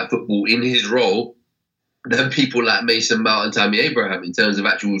top flight football in his role than people like Mason Mount and Tammy Abraham in terms of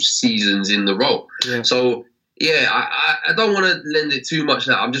actual seasons in the role. Yeah. So, I don't want to lend it too much.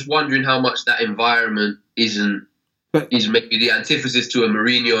 I'm just wondering how much that environment is maybe the antithesis to a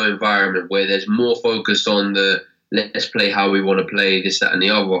Mourinho environment where there's more focus on the let's play how we want to play, this, that, and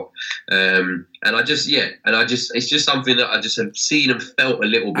the other. It's just something that I just have seen and felt a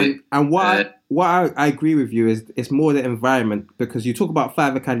little bit. And what I agree with you is it's more the environment, because you talk about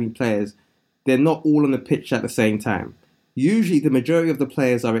 5 academy players, they're not all on the pitch at the same time. Usually the majority of the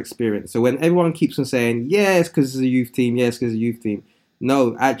players are experienced. So when everyone keeps on saying, it's because it's a youth team,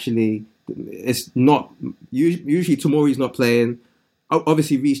 no, actually, it's not. Usually Tomori's not playing.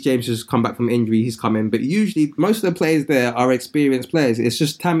 Obviously, Reece James has come back from injury. He's come in. But usually, most of the players there are experienced players. It's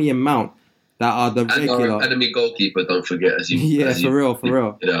just Tammy and Mount that are the regular. And our academy goalkeeper, don't forget. For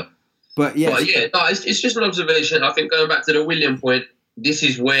real. Yeah. But it's just an observation. I think going back to the Willian point, this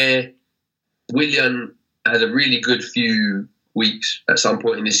is where Willian had a really good few weeks at some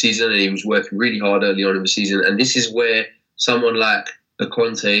point in the season, and he was working really hard early on in the season. And this is where someone like a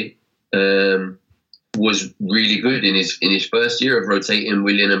Conte was really good in his first year of rotating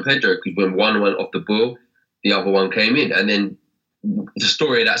Willian and Pedro, because when one went off the ball, the other one came in. And then the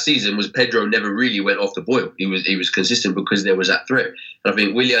story of that season was Pedro never really went off the boil. He was consistent because there was that threat. And I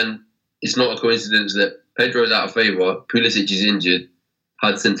think Willian, it's not a coincidence that Pedro's out of favour, Pulisic is injured,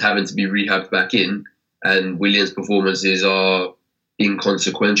 Hudson's having to be rehabbed back in, and Willian's performances are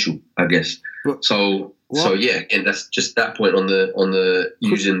inconsequential, I guess. And that's just that point on the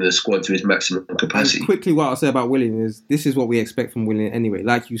using the squad to its maximum capacity. And quickly, what I'll say about Willian is this is what we expect from Willian anyway.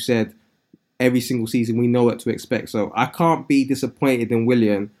 Like you said, every single season we know what to expect. So I can't be disappointed in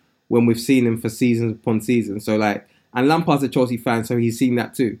Willian when we've seen him for seasons upon seasons. So and Lampard's a Chelsea fan, so he's seen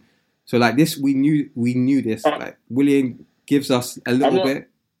that too. So this, we knew this. Willian gives us a little bit.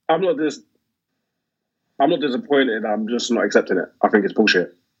 I'm not disappointed. I'm just not accepting it. I think it's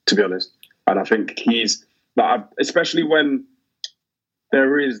bullshit, to be honest. And I think he's especially when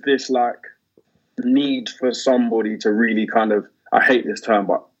there is this need for somebody to really kind of I hate this term,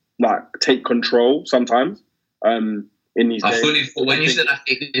 but like take control sometimes. In these games. Fully thought, when you said I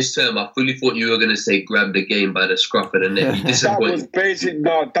hate this term, I fully thought you were going to say grab the game by the scruff of the neck. You disappointed. That was basic.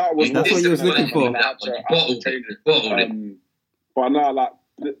 No, that's what you was looking for. Bottled it. But no, like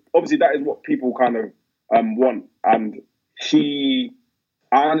obviously that is what people kind of want, and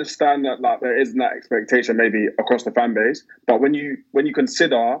I understand that like there isn't that expectation maybe across the fan base, but when you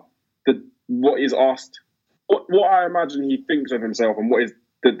consider what is asked, what I imagine he thinks of himself, and what is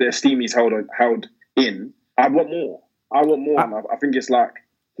the esteem he's held in, I want more. And I think it's like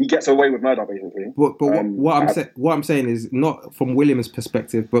he gets away with murder basically. But what I'm saying is not from William's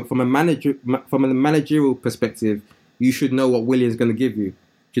perspective, but from a managerial perspective, you should know what William's going to give you. Do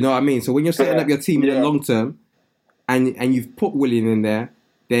you know what I mean? So when you're setting up your team in the long term, and you've put William in there,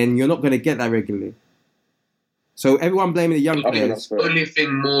 then you're not going to get that regularly. So everyone blaming the young players. The only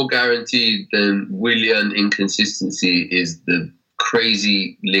thing more guaranteed than Willian inconsistency is the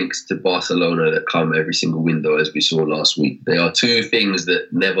crazy links to Barcelona that come every single window, as we saw last week. They are two things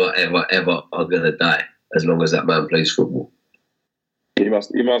that never, ever, ever are going to die as long as that man plays football. He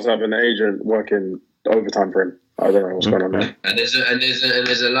must have an agent working overtime for him. I don't know what's going on there. And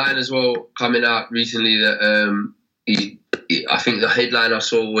there's a line as well coming out recently that I think the headline I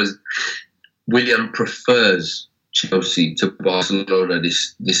saw was William prefers Chelsea to Barcelona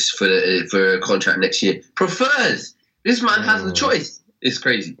this for a contract next year. Prefers. This man has the choice. It's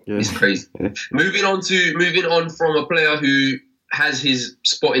crazy. Yeah. It's crazy. Moving on from a player who has his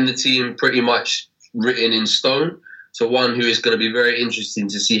spot in the team pretty much written in stone to one who is going to be very interesting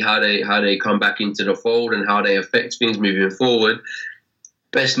to see how they come back into the fold and how they affect things moving forward.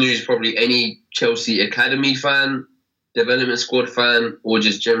 Best news, probably any Chelsea Academy fan, development squad fan, or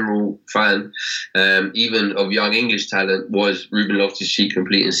just general fan, even of young English talent, was Ruben Loftus-Cheek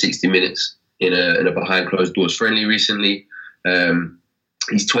completing 60 minutes in a behind closed doors friendly recently.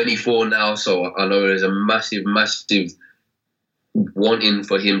 He's 24 now, so I know there's a massive wanting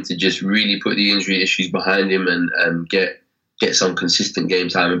for him to just really put the injury issues behind him and get some consistent game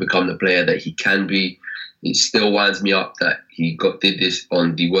time and become the player that he can be. It still winds me up that he did this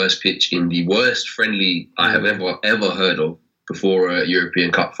on the worst pitch in the worst friendly I have ever heard of before a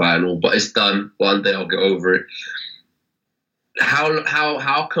European Cup final. But it's done. One day I'll get over it.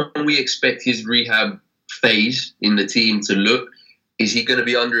 How can we expect his rehab phase in the team to look? Is he going to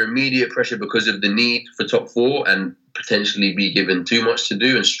be under immediate pressure because of the need for top four and potentially be given too much to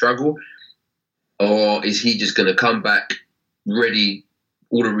do and struggle? Or is he just going to come back ready,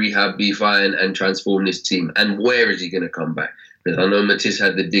 all the rehab, be fine and transform this team? And where is he going to come back? Because I know Matisse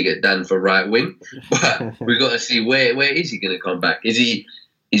had the dig at Dan for right wing, but we've got to see where is he going to come back? Is he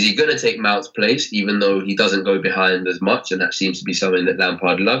going to take Mount's place, even though he doesn't go behind as much, and that seems to be something that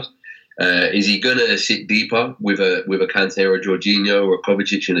Lampard loves? Is he going to sit deeper with a Kante or a Jorginho or a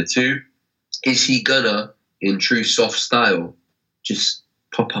Kovacic in a two? Is he going to, in true soft style, just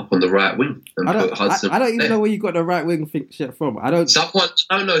pop up on the right wing and put Hudson? I don't even know where you got the right wing shit from. Someone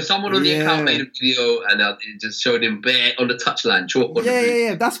on the account made a video and it just showed him bare on the touchline, chalk on the boot.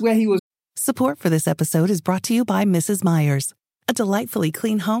 Yeah, that's where he was. Support for this episode is brought to you by Mrs. Meyer's. A delightfully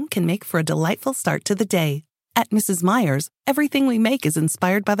clean home can make for a delightful start to the day. At Mrs. Meyer's, everything we make is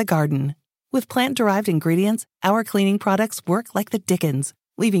inspired by the garden. With plant-derived ingredients, our cleaning products work like the dickens,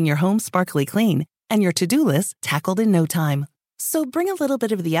 leaving your home sparkly clean and your to-do list tackled in no time. So bring a little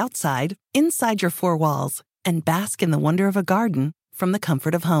bit of the outside inside your four walls and bask in the wonder of a garden from the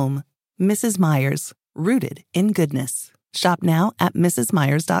comfort of home. Mrs. Meyer's, rooted in goodness. Shop now at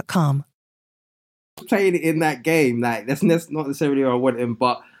mrsmeyers.com. Playing in that game, like that's not necessarily where I want him,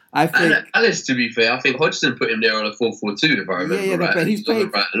 but I think. Alice, to be fair, I think Hodgson put him there on a 4-4-2, if I remember right. But he's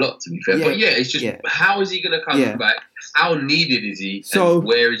played right a lot, to be fair. But it's just how is he going to come back? How needed is he? So and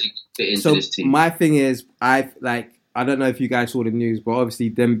where is he fit into this team? My thing is, I don't know if you guys saw the news, but obviously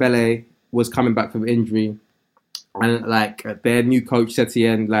Dembele was coming back from injury, and their new coach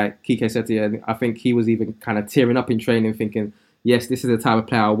Setien, Kike Setien, I think he was even kind of tearing up in training, thinking, yes, this is the type of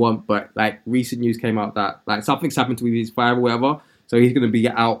player I want. But recent news came out that something's happened to his thigh or whatever. So he's going to be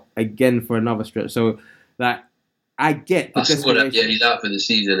out again for another stretch. So, I get the desperation. He's out for the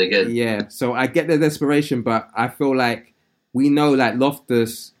season again. Yeah, so I get the desperation, but I feel like we know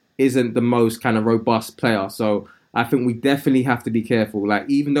Loftus isn't the most kind of robust player. So I think we definitely have to be careful.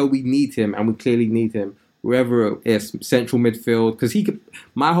 Even though we need him, and we clearly need him, wherever it is, central midfield, because he could.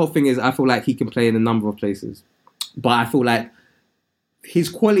 My whole thing is I feel like he can play in a number of places, but I feel like his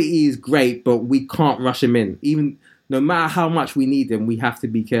quality is great, but we can't rush him in. Even no matter how much we need him, we have to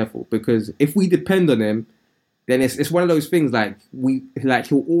be careful, because if we depend on him, then it's one of those things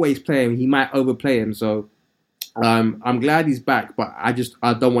he'll always play him. He might overplay him. So I'm glad he's back, but I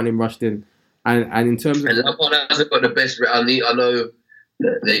don't want him rushed in. And in terms of... And Lampard hasn't got the best... I know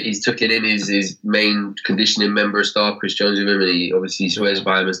that he's took it in his main conditioning member of staff, Chris Jones, with him, and he obviously swears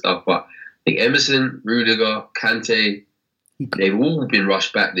by him and stuff, but I think Emerson, Rudiger, Kante, they've all been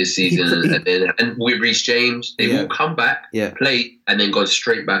rushed back this season, and with Reece James, they've all come back, played, and then gone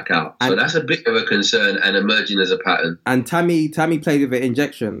straight back out. So that's a bit of a concern and emerging as a pattern. And Tammy played with an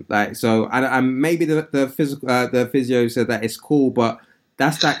injection, and maybe the physio said that it's cool, but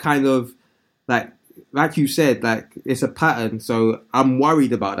that's that kind of like you said, it's a pattern. So I'm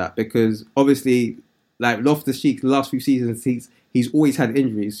worried about that because obviously, Loftus-Cheek, the last few seasons, he's always had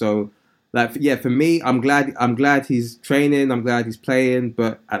injuries. So. For me, I'm glad he's training. I'm glad he's playing,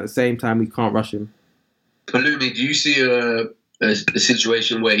 but at the same time, we can't rush him. Palumi, do you see a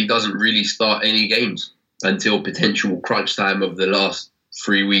situation where he doesn't really start any games until potential crunch time of the last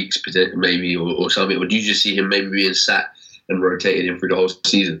 3 weeks, maybe, or something? Or do you just see him maybe being sat and rotated in through the whole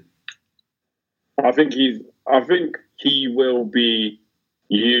season? I think he will be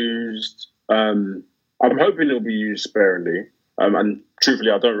used. I'm hoping he'll be used sparingly. And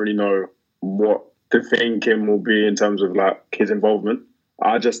truthfully, I don't really know what the thinking will be in terms of his involvement.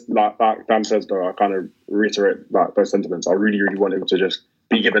 I just like Dan says though, I kind of reiterate those sentiments. I really, really want him to just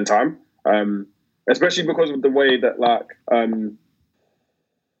be given time, especially because of the way that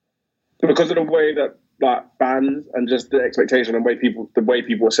fans and just the expectation and the way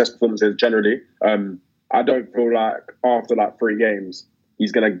people assess performances generally. I don't feel like after 3 games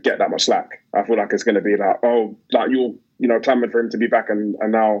he's going to get that much slack. I feel like it's going to be you're clamoring for him to be back and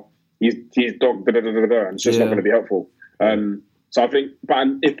now he's dog and it's just not going to be helpful. So I think, but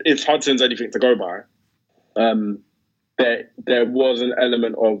if Hudson's anything to go by, there was an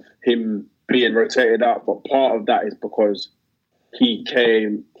element of him being rotated out, but part of that is because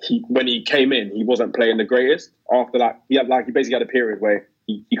when he came in, he wasn't playing the greatest. After he basically had a period where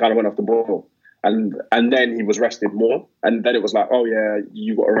he kind of went off the ball. And then he was rested more. And then it was oh yeah,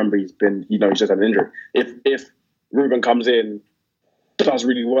 you got to remember he's just had an injury. If Ruben comes in, does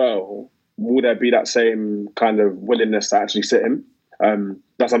really well, will there be that same kind of willingness to actually sit him?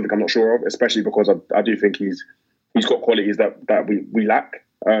 That's something I'm not sure of, especially because I do think he's got qualities that we lack.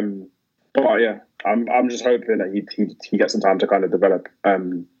 But yeah, I'm just hoping that he gets some time to kind of develop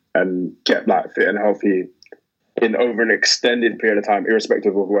and get fit and healthy in over an extended period of time,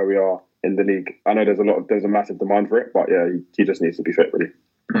 irrespective of where we are in the league. I know there's a massive demand for it, but yeah, he just needs to be fit, really.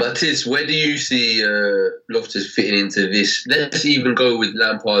 Matis, where do you see Loftus fitting into this? Let's even go with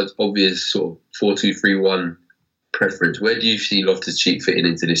Lampard's obvious sort of 4-2-3-1 preference. Where do you see Loftus-Cheek fitting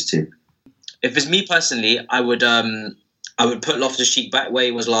into this team? If it's me personally, I would put Loftus-Cheek back where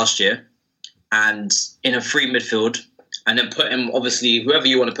he was last year and in a free midfield, and then put him, obviously, whoever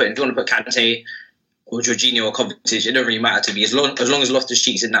you want to put in. If you want to put Kante or Jorginho or Kovacic, it doesn't really matter to me. As long as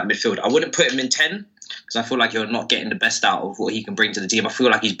Loftus-Cheek's in that midfield. I wouldn't put him in 10 because I feel like you're not getting the best out of what he can bring to the team. I feel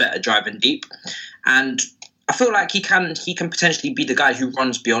like he's better driving deep. And I feel like he can potentially be the guy who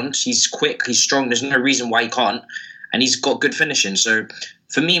runs beyond. He's quick, he's strong. There's no reason why he can't. And he's got good finishing. So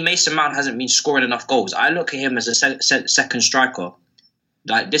for me, Mason Mount hasn't been scoring enough goals. I look at him as a second striker.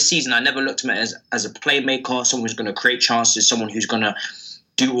 This season, I never looked at him as a playmaker, someone who's going to create chances, someone who's going to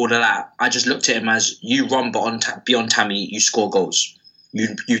do all of that. I just looked at him as you run beyond Tammy, you score goals.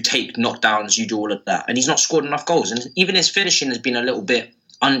 You take knockdowns, you do all of that. And he's not scored enough goals. And even his finishing has been a little bit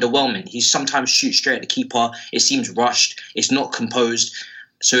underwhelming. He sometimes shoots straight at the keeper. It seems rushed. It's not composed.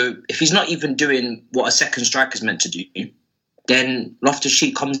 So if he's not even doing what a second striker's meant to do, then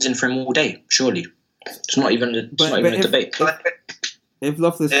Loftus-Cheek comes in for him all day, surely. It's not even a debate. If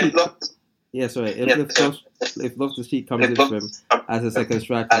Loftus-Cheek... If Loftus-Cheek comes in for him as a second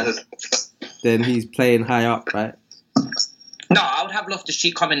striker, then he's playing high up, right? No, I would have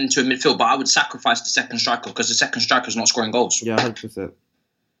Loftus-Cheek coming into a midfield, but I would sacrifice the second striker because the second striker's not scoring goals. Yeah, 100%.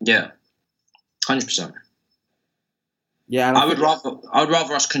 Yeah, 100%. Yeah, and I would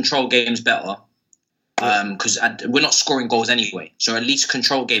rather us control games better because we're not scoring goals anyway. So at least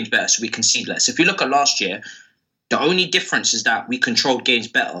control games better so we concede less. If you look at last year, the only difference is that we controlled games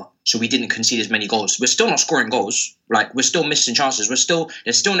better, so we didn't concede as many goals. We're still not scoring goals. We're still missing chances. There's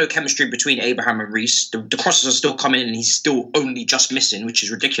still no chemistry between Abraham and Reece. The crosses are still coming in, and he's still only just missing, which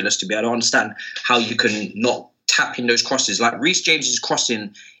is ridiculous to me. I don't understand how you can not tap in those crosses. Reece James's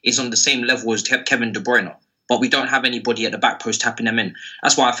crossing is on the same level as Kevin De Bruyne, but we don't have anybody at the back post tapping them in.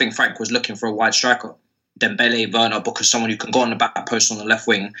 That's why I think Frank was looking for a wide striker. Dembele, Werner, because someone who can go on the back post on the left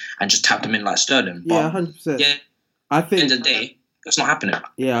wing and just tap them in like Sterling. Yeah, 100%. Yeah. I think at the end of the day, that's not happening.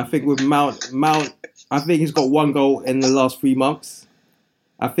 Yeah, I think with Mount, I think he's got 1 goal in the last 3 months.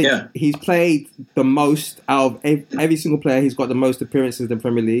 I think he's played the most out of every single player. He's got the most appearances in the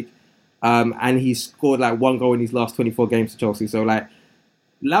Premier League. And he's scored like 1 goal in his last 24 games for Chelsea. So like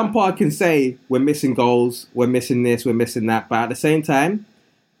Lampard can say we're missing goals, we're missing this, we're missing that. But at the same time,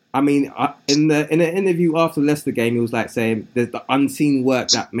 I mean, in an interview after the Leicester game, he was like saying there's the unseen work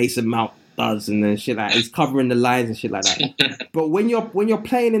that Mason Mount does and then shit like that. He's covering the lines and shit like that. But when you're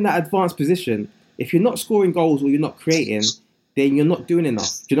playing in that advanced position, if you're not scoring goals or you're not creating, then you're not doing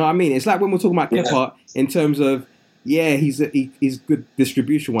enough. Do you know what I mean? It's like when we're talking about Kepa in terms of he's good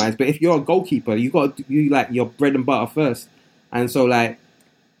distribution wise, but if you're a goalkeeper, you like your bread and butter first. And so like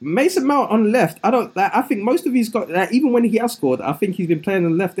Mason Mount on the left, I think most of he's got like, even when he has scored, I think he's been playing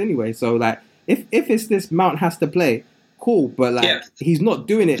on the left anyway. So like if it's this Mount has to play, cool, but like he's not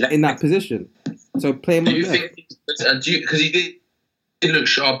doing it in that position. So play him on the left. Because he did look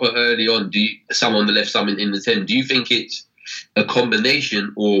sharper early on. Some on the left, some in the 10. Do you think it's a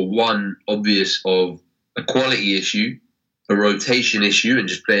combination or one obvious of a quality issue, a rotation issue, and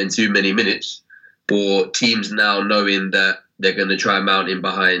just playing too many minutes, or teams now knowing that they're going to try Mount in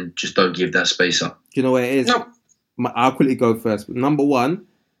behind, just don't give that space up? Do you know what it is? No. I'll quickly go first. Number one,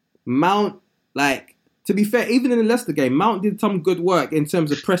 Mount, like, to be fair, even in the Leicester game, Mount did some good work in terms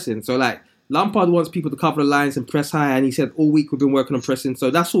of pressing. So, like, Lampard wants people to cover the lines and press high, and he said all week we've been working on pressing.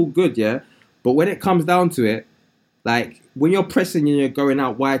 So that's all good, yeah? But when it comes down to it, like, when you're pressing and you're going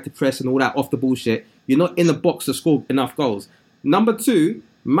out wide to press and all that off the bullshit, you're not in the box to score enough goals. Number two,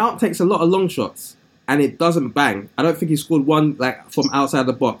 Mount takes a lot of long shots and it doesn't bang. I don't think he scored one like from outside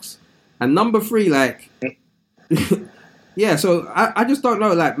the box. And number three, like, so I just don't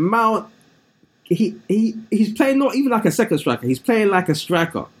know. Like Mount, he's playing not even like a second striker. He's playing like a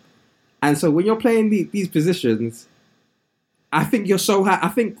striker. And so when you're playing these positions, I think you're so high. I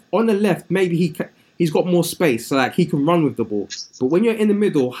think on the left, maybe he's got more space, so like he can run with the ball. But when you're in the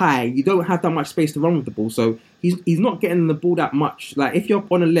middle, high, you don't have that much space to run with the ball. So he's not getting the ball that much. Like if you're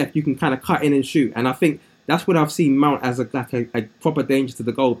on the left, you can kind of cut in and shoot. And I think that's when I've seen Mount as a proper danger to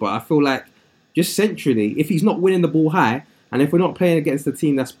the goal. But I feel like just centrally, if he's not winning the ball high, and if we're not playing against a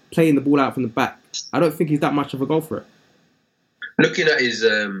team that's playing the ball out from the back, I don't think he's that much of a goal threat. Looking at his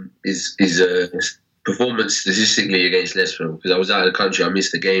performance statistically against Leicester, because I was out of the country, I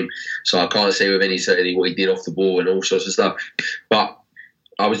missed the game, so I can't say with any certainty what he did off the ball and all sorts of stuff. But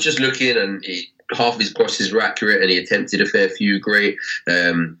I was just looking, and half of his crosses were accurate, and he attempted a fair few. Great.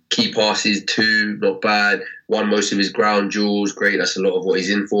 Key passes, 2, not bad. Won most of his ground duels. Great. That's a lot of what he's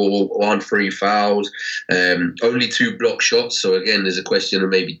in for. 1 free fouls. Only 2 block shots. So again, there's a question of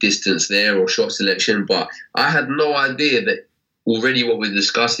maybe distance there or shot selection. But I had no idea that already what we're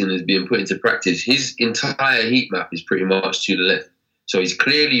discussing is being put into practice. His entire heat map is pretty much to the left. So he's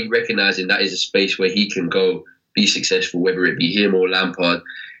clearly recognising that is a space where he can go be successful, whether it be him or Lampard.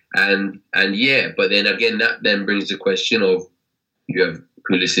 And but then again, that then brings the question of you have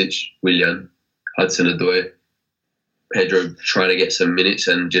Pulisic, Willian, Hudson-Odoi, Pedro trying to get some minutes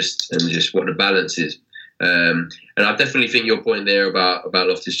and just what the balance is. And I definitely think your point there about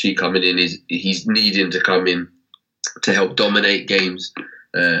Loftus-Cheek coming in is he's needing to come in to help dominate games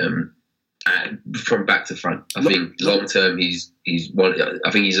from back to front. I think long term he's one.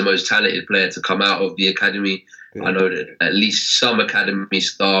 I think he's the most talented player to come out of the academy. Yeah. I know that at least some academy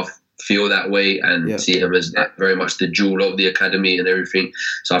staff feel that way and see him as very much the jewel of the academy and everything.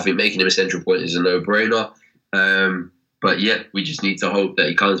 So I think making him a central point is a no-brainer. But we just need to hope that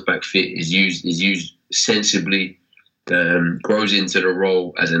he comes back fit, is used sensibly, grows into the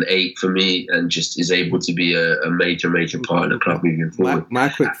role as an 8 for me, and just is able to be a major part of the club moving forward. My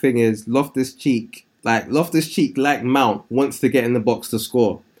quick thing is Loftus-Cheek, like Mount, wants to get in the box to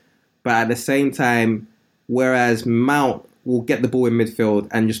score. But at the same time, whereas Mount will get the ball in midfield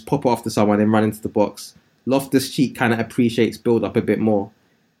and just pop off to someone and run into the box, Loftus-Cheek kind of appreciates build-up a bit more.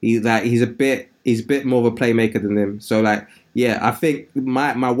 He's a bit more of a playmaker than him. So I think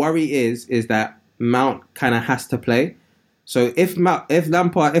my worry is that Mount kind of has to play. So if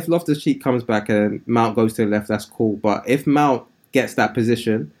Loftus-Cheek comes back and Mount goes to the left, that's cool. But if Mount gets that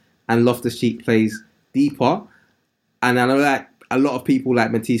position and Loftus-Cheek plays deeper, and I know that a lot of people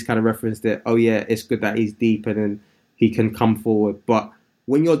like Matisse kind of referenced it, it's good that he's deep and then he can come forward. But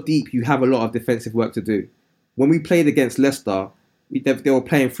when you're deep, you have a lot of defensive work to do. When we played against Leicester, they were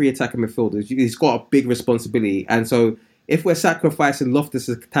playing 3 attacking midfielders. He's got a big responsibility. And so if we're sacrificing Loftus'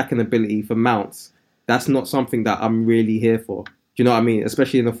 attacking ability for Mounts, that's not something that I'm really here for. Do you know what I mean?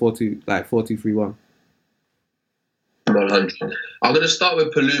 Especially in the 4-2-3-1. 100. I'm going to start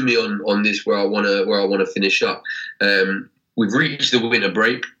with Palumi on this where I want to finish up. We've reached the winter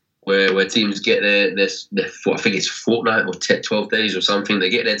break. where teams get their I think it's fortnight or 12 days or something. They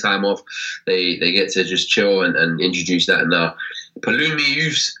get their time off. They get to just chill and introduce that. Now, Palumi,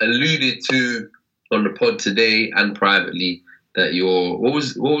 you've alluded to on the pod today and privately that your what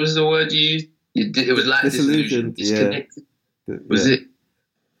was the word you used? It was like disillusioned, disconnected. Yeah. Was it?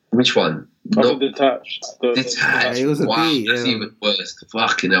 Which one? Not detached. Detached. It was a wow, B, that's even worse.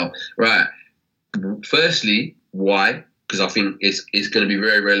 Fucking hell. Right. Firstly, why? Because I think it's going to be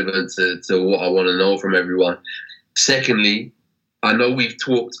very relevant to what I want to know from everyone. Secondly, I know we've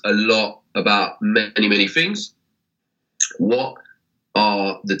talked a lot about many, many things. What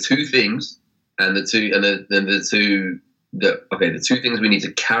are the two things the two things we need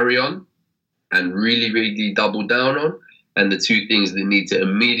to carry on and really, really double down on, and the two things that need to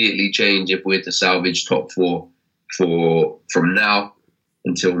immediately change if we're to salvage top four from now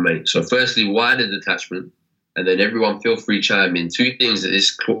until May. So firstly, why the detachment? And then everyone feel free to chime in. Two things that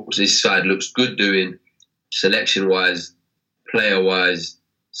this side looks good doing, selection-wise, player-wise,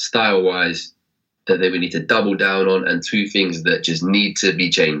 style-wise, that they would need to double down on, and two things that just need to be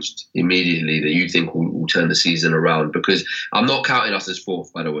changed immediately that you think will turn the season around. Because I'm not counting us as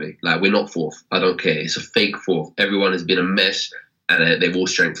fourth, by the way. Like, we're not fourth. I don't care. It's a fake fourth. Everyone has been a mess, and they've all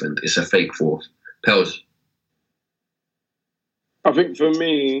strengthened. It's a fake fourth. Pels? I think for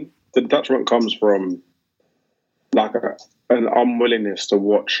me, the detachment comes from like an unwillingness to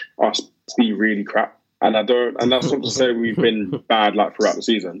watch us be really crap. And that's not to say we've been bad like throughout the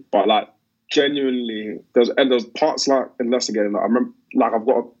season, but like genuinely there's parts like in Leicester game that I remember, like I've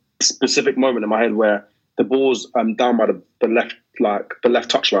got a specific moment in my head where the ball's down by the left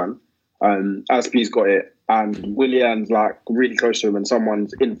touchline, Aspie's got it and Willian's like really close to him and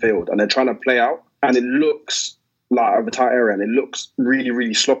someone's infield and they're trying to play out and it looks like over a tight area and it looks really,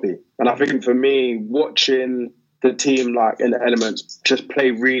 really sloppy. And I think for me, watching the team like in the elements just play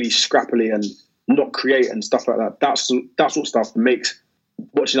really scrappily and not create and stuff like that, that's what stuff makes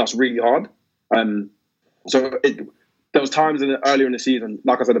watching us really hard. There was times earlier in the season,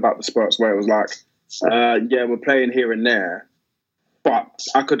 like I said about the Spurs, where it was like, we're playing here and there, but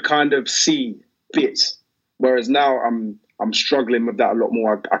I could kind of see bits. Whereas now I'm struggling with that a lot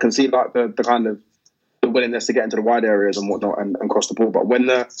more. I can see like the kind of the willingness to get into the wide areas and whatnot and cross the ball. But when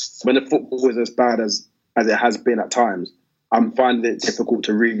the football is as bad as it has been at times, I'm finding it difficult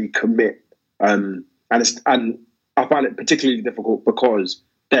to really commit. And I find it particularly difficult because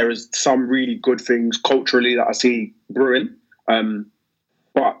there is some really good things culturally that I see brewing.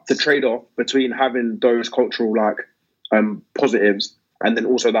 But the trade-off between having those cultural positives and then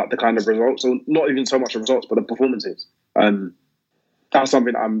also the kind of results, or not even so much the results, but the performances. That's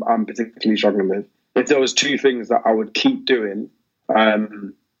something I'm particularly struggling with. If there was two things that I would keep doing,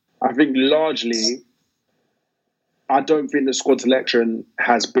 I think largely, I don't think the squad selection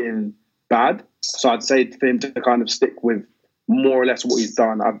has been bad. So I'd say for him to kind of stick with more or less what he's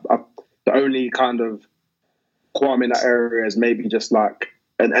done. The only kind of qualm in that area is maybe just like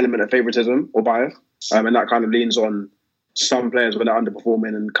an element of favoritism or bias. And that kind of leans on some players when they're underperforming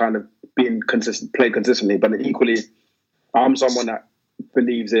and kind of being consistent, play consistently. But equally, I'm someone that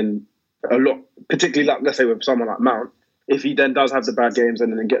believes in a lot, particularly like, let's say with someone like Mount, if he then does have the bad games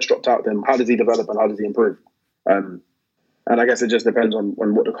and then gets dropped out, then how does he develop and how does he improve? And I guess it just depends on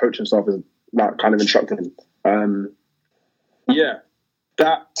what the coaching staff is like kind of instructing.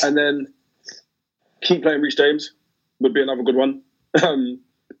 That and then keep playing Reece James would be another good one. That's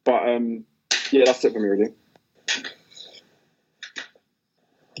it for me really.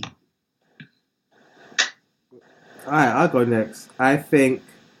 Alright, I'll go next. I think,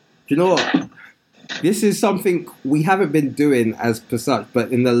 do you know what? This is something we haven't been doing as per such,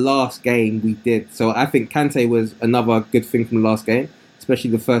 but in the last game we did. So I think Kante was another good thing from the last game,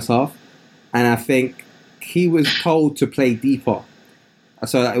 especially the first half. And I think he was told to play deeper.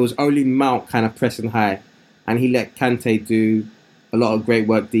 So it was only Mount kind of pressing high. And he let Kante do a lot of great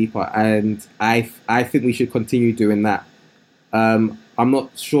work deeper. And I think we should continue doing that. I'm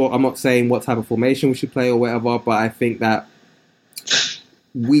not sure, I'm not saying what type of formation we should play or whatever, but I think that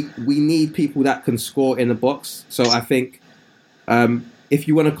we need people that can score in the box. So I think if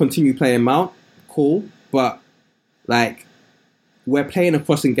you want to continue playing Mount, cool. But like, we're playing a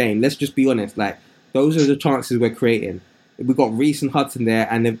crossing game. Let's just be honest. Like, those are the chances we're creating. We've got Reece and Hudson there,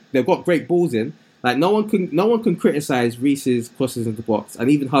 and they've got great balls in. Like, no one can criticize Reece's crosses into the box, and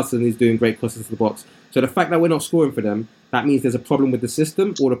even Hudson is doing great crosses into the box. So the fact that we're not scoring for them, that means there's a problem with the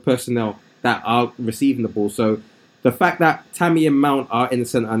system or the personnel that are receiving the ball. So the fact that Tammy and Mount are in the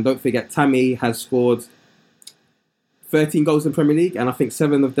centre, and don't forget, Tammy has scored 13 goals in the Premier League, and I think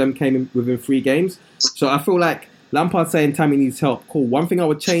 7 of them came in within 3 games. So I feel like Lampard saying Tammy needs help. Cool. One thing I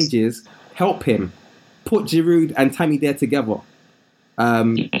would change is help him. Put Giroud and Tammy there together.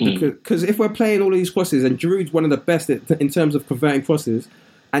 Because if we're playing all of these crosses, and Giroud's one of the best in terms of converting crosses,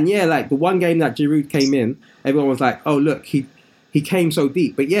 and yeah, like the one game that Giroud came in, everyone was like, oh, look, he came so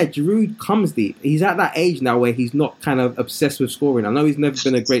deep. But yeah, Giroud comes deep. He's at that age now where he's not kind of obsessed with scoring. I know he's never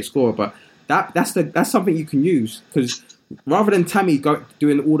been a great scorer, but that's something you can use, because rather than Tammy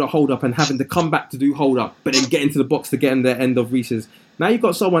doing all the hold up and having to come back to do hold up, but then get into the box to get in the end of Reese's, now you've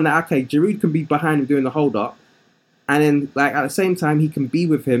got someone that, okay, Giroud can be behind him doing the hold up, and then like at the same time he can be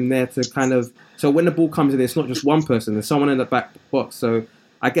with him there to kind of, so when the ball comes in, it's not just one person, there's someone in the back box. So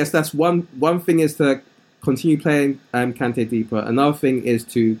I guess that's one thing, is to continue playing Kante deeper. Another thing is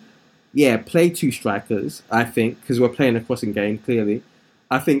to play two strikers, I think, because we're playing a crossing game, clearly.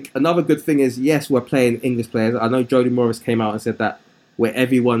 I think another good thing is, yes, we're playing English players. I know Jody Morris came out and said that we're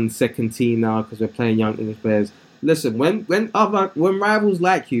everyone's second team now because we're playing young English players. Listen, when rivals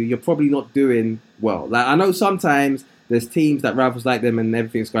like you, you're probably not doing well. Like, I know sometimes there's teams that rivals like them and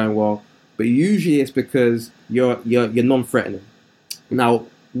everything's going well, but usually it's because you're non-threatening. Now,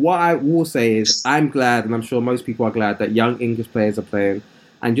 what I will say is, I'm glad, and I'm sure most people are glad, that young English players are playing,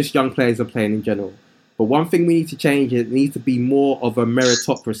 and just young players are playing in general. But one thing we need to change is it needs to be more of a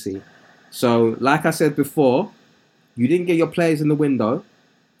meritocracy. So, like I said before, you didn't get your players in the window.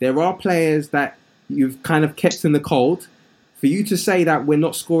 There are players that you've kind of kept in the cold. For you to say that we're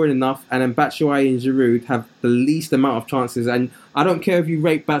not scoring enough, and then Batshuayi and Giroud have the least amount of chances, and I don't care if you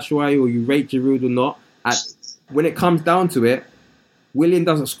rate Batshuayi or you rate Giroud or not, when it comes down to it, Willian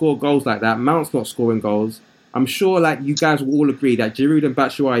doesn't score goals like that. Mount's not scoring goals. I'm sure like you guys will all agree that Giroud and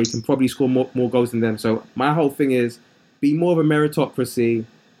Batshuayi can probably score more goals than them. So my whole thing is, be more of a meritocracy,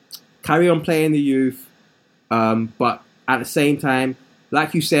 carry on playing the youth, but at the same time,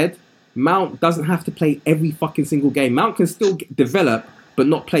 like you said, Mount doesn't have to play every fucking single game. Mount can still develop, but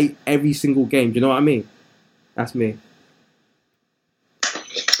not play every single game. Do you know what I mean? That's me.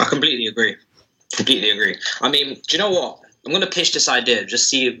 I completely agree. I mean, do you know what? I'm going to pitch this idea, just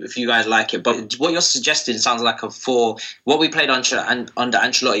see if you guys like it. But what you're suggesting sounds like what we played under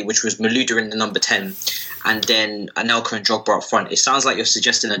Ancelotti, which was Malouda in the number 10, and then Anelka and Drogba up front. It sounds like you're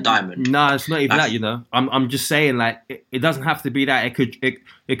suggesting a diamond. No, it's not even that, you know. I'm just saying, like, it doesn't have to be that.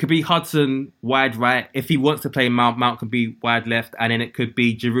 It could be Hudson wide right. If he wants to play Mount can be wide left, and then it could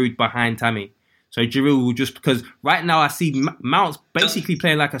be Giroud behind Tammy. So Giroud will just, because right now I see Mount's basically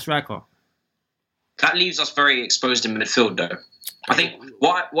playing like a striker. That leaves us very exposed in midfield, though. I think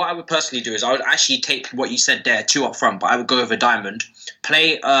what I would personally do is I would actually take what you said there, 2 up front, but I would go with a diamond.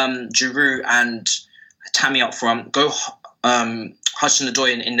 Play Giroud and Tammy up front. Go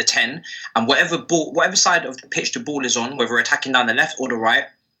Hudson-Odoi in the 10, and whatever side of the pitch the ball is on, whether attacking down the left or the right,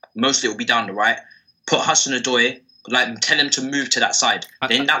 mostly it will be down the right. Put Hudson-Odoi, like tell him to move to that side.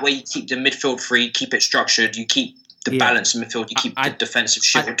 Then that way you keep the midfield free, keep it structured, you keep the balance in midfield, you keep the defensive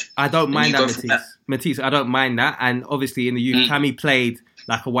shield. I don't mind that, Matisse. I don't mind that. And obviously in the youth, Tammy played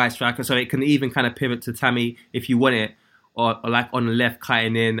like a wide striker, so it can even kind of pivot to Tammy if you want it, or like on the left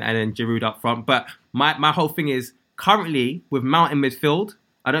cutting in and then Giroud up front. But my whole thing is, currently with Mount in midfield,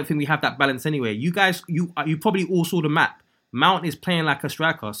 I don't think we have that balance anyway. You guys, you probably all saw the map. Mount is playing like a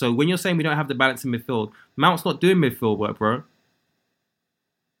striker. So when you're saying we don't have the balance in midfield, Mount's not doing midfield work, bro.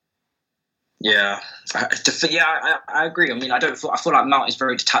 Yeah, I agree. I mean, I feel like Mount is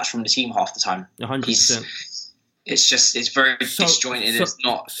very detached from the team half the time. 100%. It's very disjointed.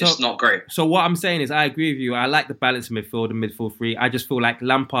 It's not great. So what I'm saying is, I agree with you. I like the balance in midfield and midfield three. I just feel like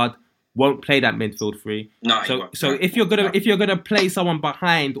Lampard won't play that midfield three. No, so if you're gonna play someone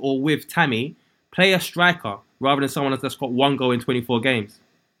behind or with Tammy, play a striker rather than someone that's got 1 goal in 24 games.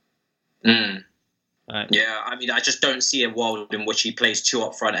 Yeah, I mean, I just don't see a world in which he plays 2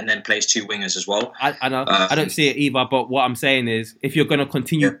 up front and then plays 2 wingers as well. I know. I don't see it either, but what I'm saying is, if you're going to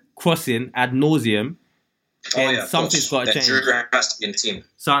continue crossing ad nauseum, something's got to change. Giroud has to be in the team.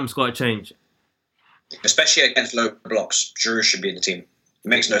 Something's got to change. Especially against low blocks, Giroud should be in the team. It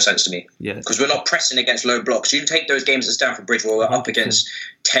makes no sense to me. Yeah. Because we're not pressing against low blocks. You take those games at Stamford Bridge where we're up against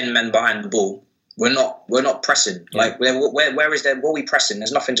 10 men behind the ball. We're not pressing. Yeah. Like where is there? What are we pressing?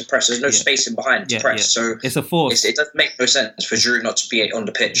 There's nothing to press. There's no space in behind to press. So it's a force. It doesn't make no sense for Giroud not to be on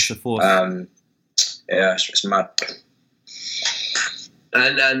the pitch. It's a force. It's mad.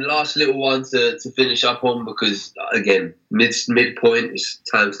 And last little one to finish up on, because again, midpoint, it's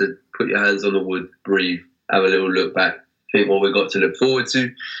time to put your hands on the wood, breathe, have a little look back, think what we got to look forward to.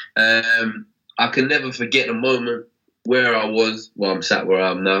 I can never forget the moment where I was. Well, I'm sat where I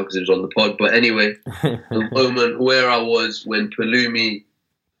am now because it was on the pod. But anyway, the moment where I was when Palumi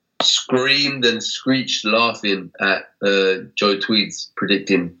screamed and screeched laughing at Joe Tweeds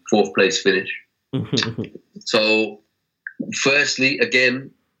predicting 4th place finish. So, firstly,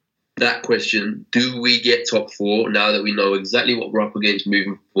 again, that question, do we get top 4 now that we know exactly what we're up against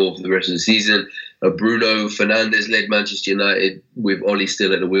moving forward for the rest of the season? Bruno Fernandes led Manchester United with Ollie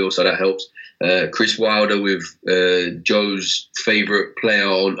still at the wheel, so that helps. Chris Wilder with Joe's favourite player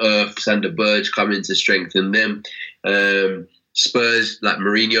on earth, Sander Berge, coming to strengthen them. Spurs, like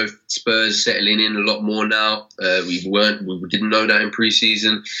Mourinho, Spurs settling in a lot more now. We didn't know that in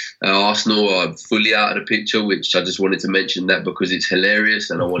pre-season. Arsenal are fully out of the picture, which I just wanted to mention that because it's hilarious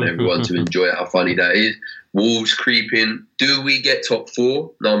and I want everyone to enjoy how funny that is. Wolves creeping. Do we get top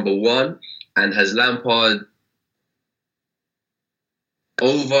 4? Number 1. And has Lampard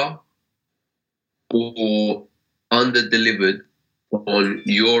over or under-delivered on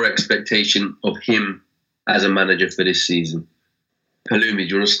your expectation of him as a manager for this season? Halloumi, do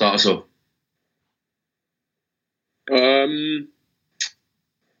you want to start us off?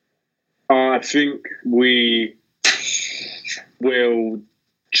 I think we will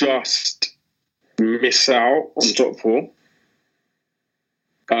just miss out on top 4.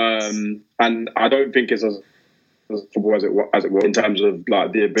 And I don't think it's as football as it was in terms of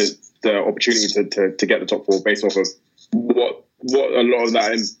like the opportunity to get the top 4 based off of what a lot of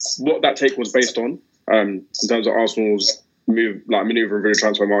that what that take was based on in terms of Arsenal's manoeuvring through the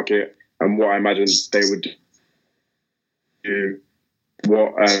transfer market and what I imagined they would do.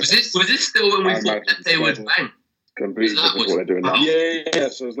 Was this still when we thought that they would bang? Completely different what they're doing now. Yeah.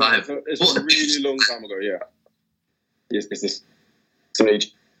 So it's a really long time ago. Yeah, yes, it's this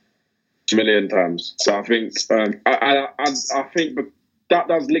stage. Million times. So I think I think that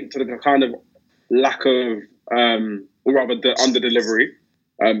does link to the kind of lack of or rather the under delivery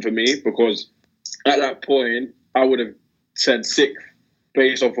for me, because at that point I would have said 6th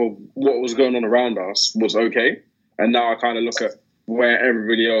based off of what was going on around us was okay, and now I kind of look at where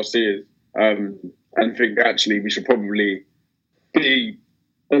everybody else is and think actually we should probably be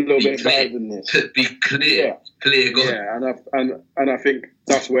a little bit better than this. Be clear. Yeah, and I think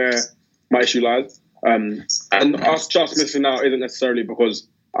that's where my issue lies. And us just missing out isn't necessarily because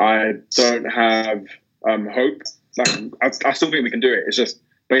I don't have hope. Like, I still think we can do it. It's just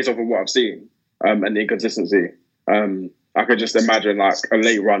based off of what I've seen and the inconsistency. I could just imagine like a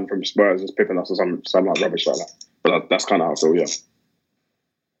late run from Spurs just pipping us or some like rubbish like that. But that's kind of how I feel,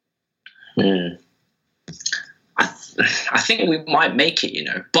 yeah. I think we might make it,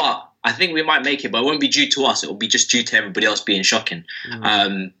 but I think we might make it, but it won't be due to us. It will be just due to everybody else being shocking.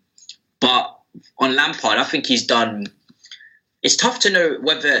 But on Lampard, I think he's done. It's tough to know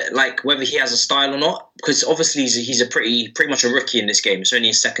whether he has a style or not, because obviously he's a pretty much a rookie in this game. It's only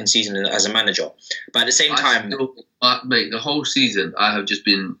his 2nd season as a manager. But at the same time, mate, the whole season I have just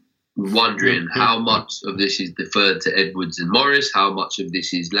been wondering how much of this is deferred to Edwards and Morris, how much of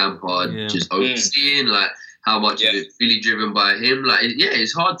this is Lampard just overseeing, like how much of it really driven by him. Like,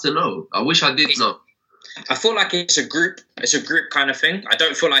 it's hard to know. I wish I did know. I feel like it's a group kind of thing. I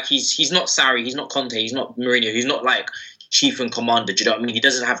don't feel like he's not Sarri, he's not Conte, he's not Mourinho, he's not like chief and commander. Do you know what I mean? He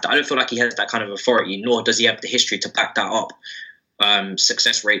doesn't have I don't feel like he has that kind of authority, nor does he have the history to back that up.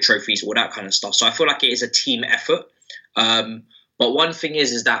 Success rate, trophies, all that kind of stuff. So I feel like it is a team effort. But one thing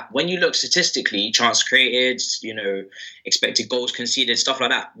is that when you look statistically, chance created, expected goals conceded, stuff like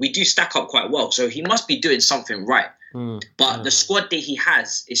that, we do stack up quite well. So he must be doing something right. But the squad that he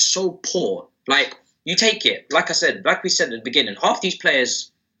has is so poor. Like, you take it, like we said at the beginning, half these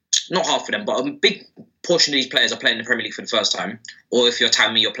players, not half of them, but a big portion of these players are playing in the Premier League for the first time. Or if you're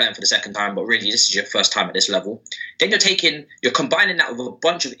telling me you're playing for the 2nd time, but really this is your first time at this level. Then you're combining that with a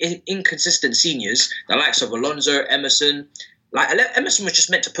bunch of inconsistent seniors, the likes of Alonso, Emerson. Like, Emerson was just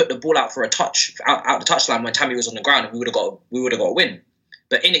meant to put the ball out for a touch, out the touchline when Tammy was on the ground, and we would have got a win.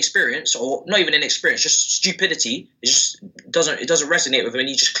 But inexperience, or not even inexperience, just stupidity, it doesn't resonate with him, and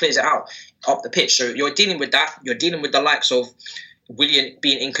he just clears it out up the pitch. So you're dealing with that. You're dealing with the likes of Willian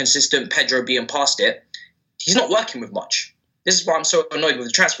being inconsistent, Pedro being past it. He's not working with much. This is why I'm so annoyed with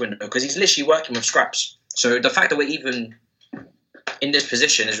the transfer window, because he's literally working with scraps. So the fact that we're even in this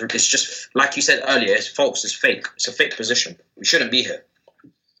position is just, like you said earlier, it's false, it's fake. It's a fake position. We shouldn't be here.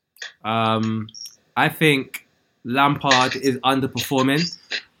 I think Lampard is underperforming.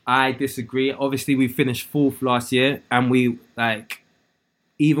 I disagree. Obviously, we finished 4th last year, and we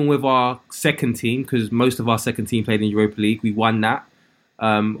even with our 2nd team, because most of our 2nd team played in Europa League, we won that.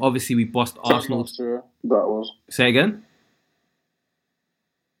 Obviously, we bossed Arsenal. That was. Say again?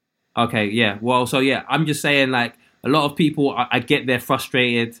 Okay, yeah. Well, so yeah, I'm just saying, like, a lot of people, I get they're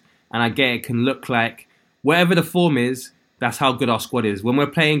frustrated, and I get it can look like whatever the form is, that's how good our squad is. When we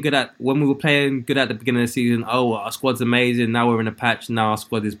were playing good at the beginning of the season, our squad's amazing. Now we're in a patch. Now our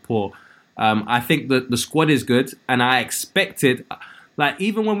squad is poor. I think that the squad is good, and I expected, like,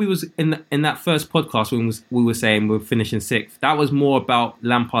 even when we was in that first podcast when we were saying we're finishing 6th, that was more about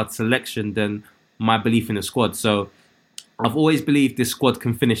Lampard's selection than my belief in the squad. So I've always believed this squad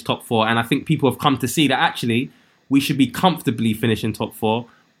can finish top 4, and I think people have come to see that actually we should be comfortably finishing top 4.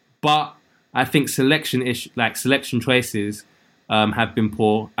 But I think selection choices have been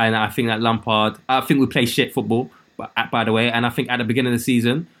poor, and I think that Lampard. I think we play shit football, by the way. And I think at the beginning of the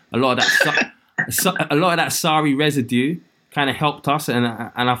season, a lot of that Sarri residue kind of helped us, and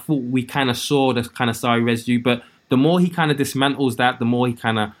I thought we kind of saw the kind of Sarri residue. But the more he kind of dismantles that, the more he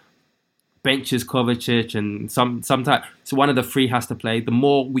kind of benches Kovacic, and sometimes so one of the 3 has to play. The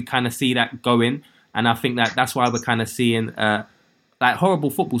more we kind of see that going, and I think that's why we're kind of seeing like horrible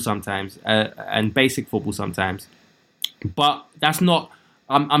football sometimes and basic football sometimes. But that's not.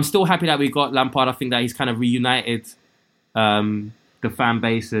 I'm still happy that we got Lampard. I think that he's kind of reunited the fan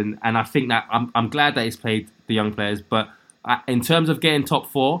base, and I think that I'm glad that he's played the young players. But in terms of getting top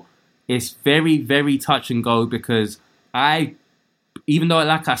 4, it's very, very touch and go, because even though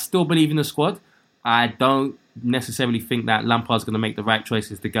I still believe in the squad, I don't necessarily think that Lampard's going to make the right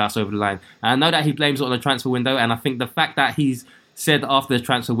choices to get us over the line. And I know that he blames it on the transfer window, and I think the fact that he's said after the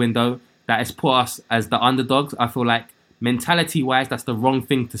transfer window that it's put us as the underdogs, I feel like mentality-wise, that's the wrong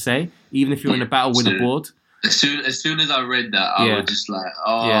thing to say, even if you're in a battle with the board. As soon as I read that, I was just like,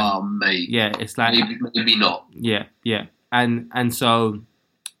 mate. Yeah, it's like... Maybe not. Yeah. And so,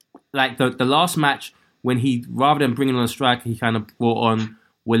 like, the last match, when he, rather than bringing on a striker, he kind of brought on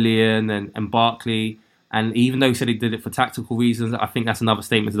Willian and Barkley. And even though he said he did it for tactical reasons, I think that's another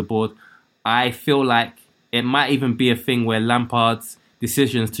statement to the board. I feel like it might even be a thing where Lampard's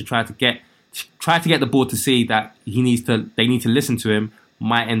decisions to try to get the board to see that they need to listen to him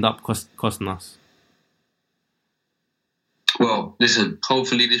might end up costing us. Well, listen,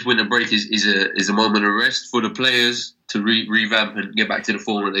 hopefully this winter break is a moment of rest for the players to revamp and get back to the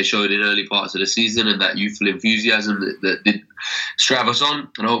form that they showed in early parts of the season, and that youthful enthusiasm that did strive us on.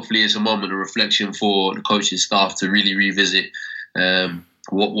 And hopefully it's a moment of reflection for the coaching staff to really revisit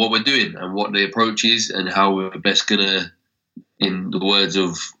what we're doing and what the approach is, and how we're best going to, in the words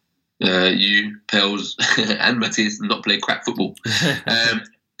of you, Pels and Matisse, not play crap football.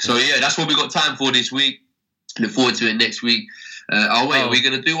 So yeah, that's what we got time for this week. Look forward to it next week. Are we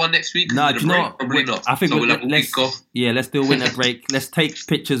going to do one next week? No, do you know? Probably not. I think so we'll have a week off. Yeah, let's do a winter break. Let's take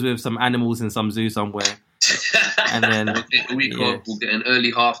pictures with some animals in some zoo somewhere. And then we'll take a week off. We'll get an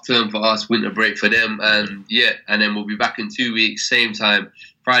early half term for us, winter break for them. And then we'll be back in 2 weeks, same time,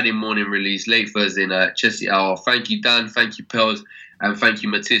 Friday morning release, late Thursday night, Chessy Hour. Thank you, Dan. Thank you, Pels. And thank you,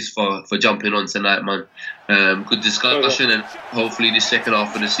 Matisse, for jumping on tonight, man. Good discussion, and hopefully this second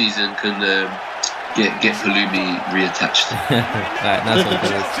half of the season can get Palumi reattached. Right, that's what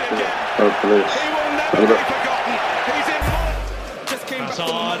it is. Hopefully.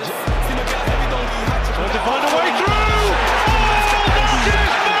 Hazard. Trying to find a way through. Oh, this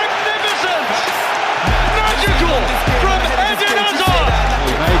is magnificent! Magical from Eden Hazard.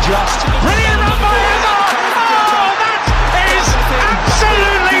 He may just. Brilliant run by Hazard. Oh, that is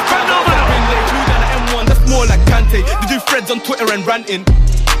absolutely phenomenal. That's more like Kante. They do threads on Twitter and ranting.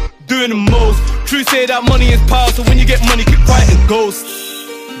 Doing the most. True say that money is power, so when you get money, keep quiet and ghost.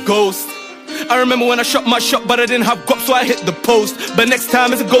 I remember when I shot my shot, but I didn't have guap, so I hit the post. But next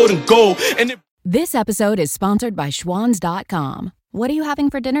time it's a golden goal. This episode is sponsored by Schwans.com. What are you having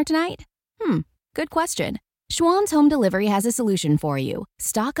for dinner tonight? Good question. Schwans Home Delivery has a solution for you.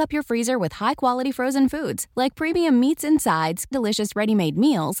 Stock up your freezer with high-quality frozen foods like premium meats and sides, delicious ready-made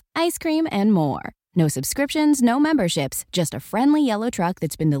meals, ice cream, and more. No subscriptions, no memberships, just a friendly yellow truck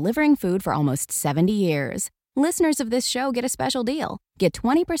that's been delivering food for almost 70 years. Listeners of this show get a special deal. Get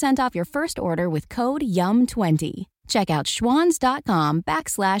 20% off your first order with code YUM20. Check out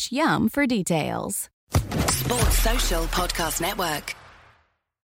schwans.com/YUM for details. Sports Social Podcast Network.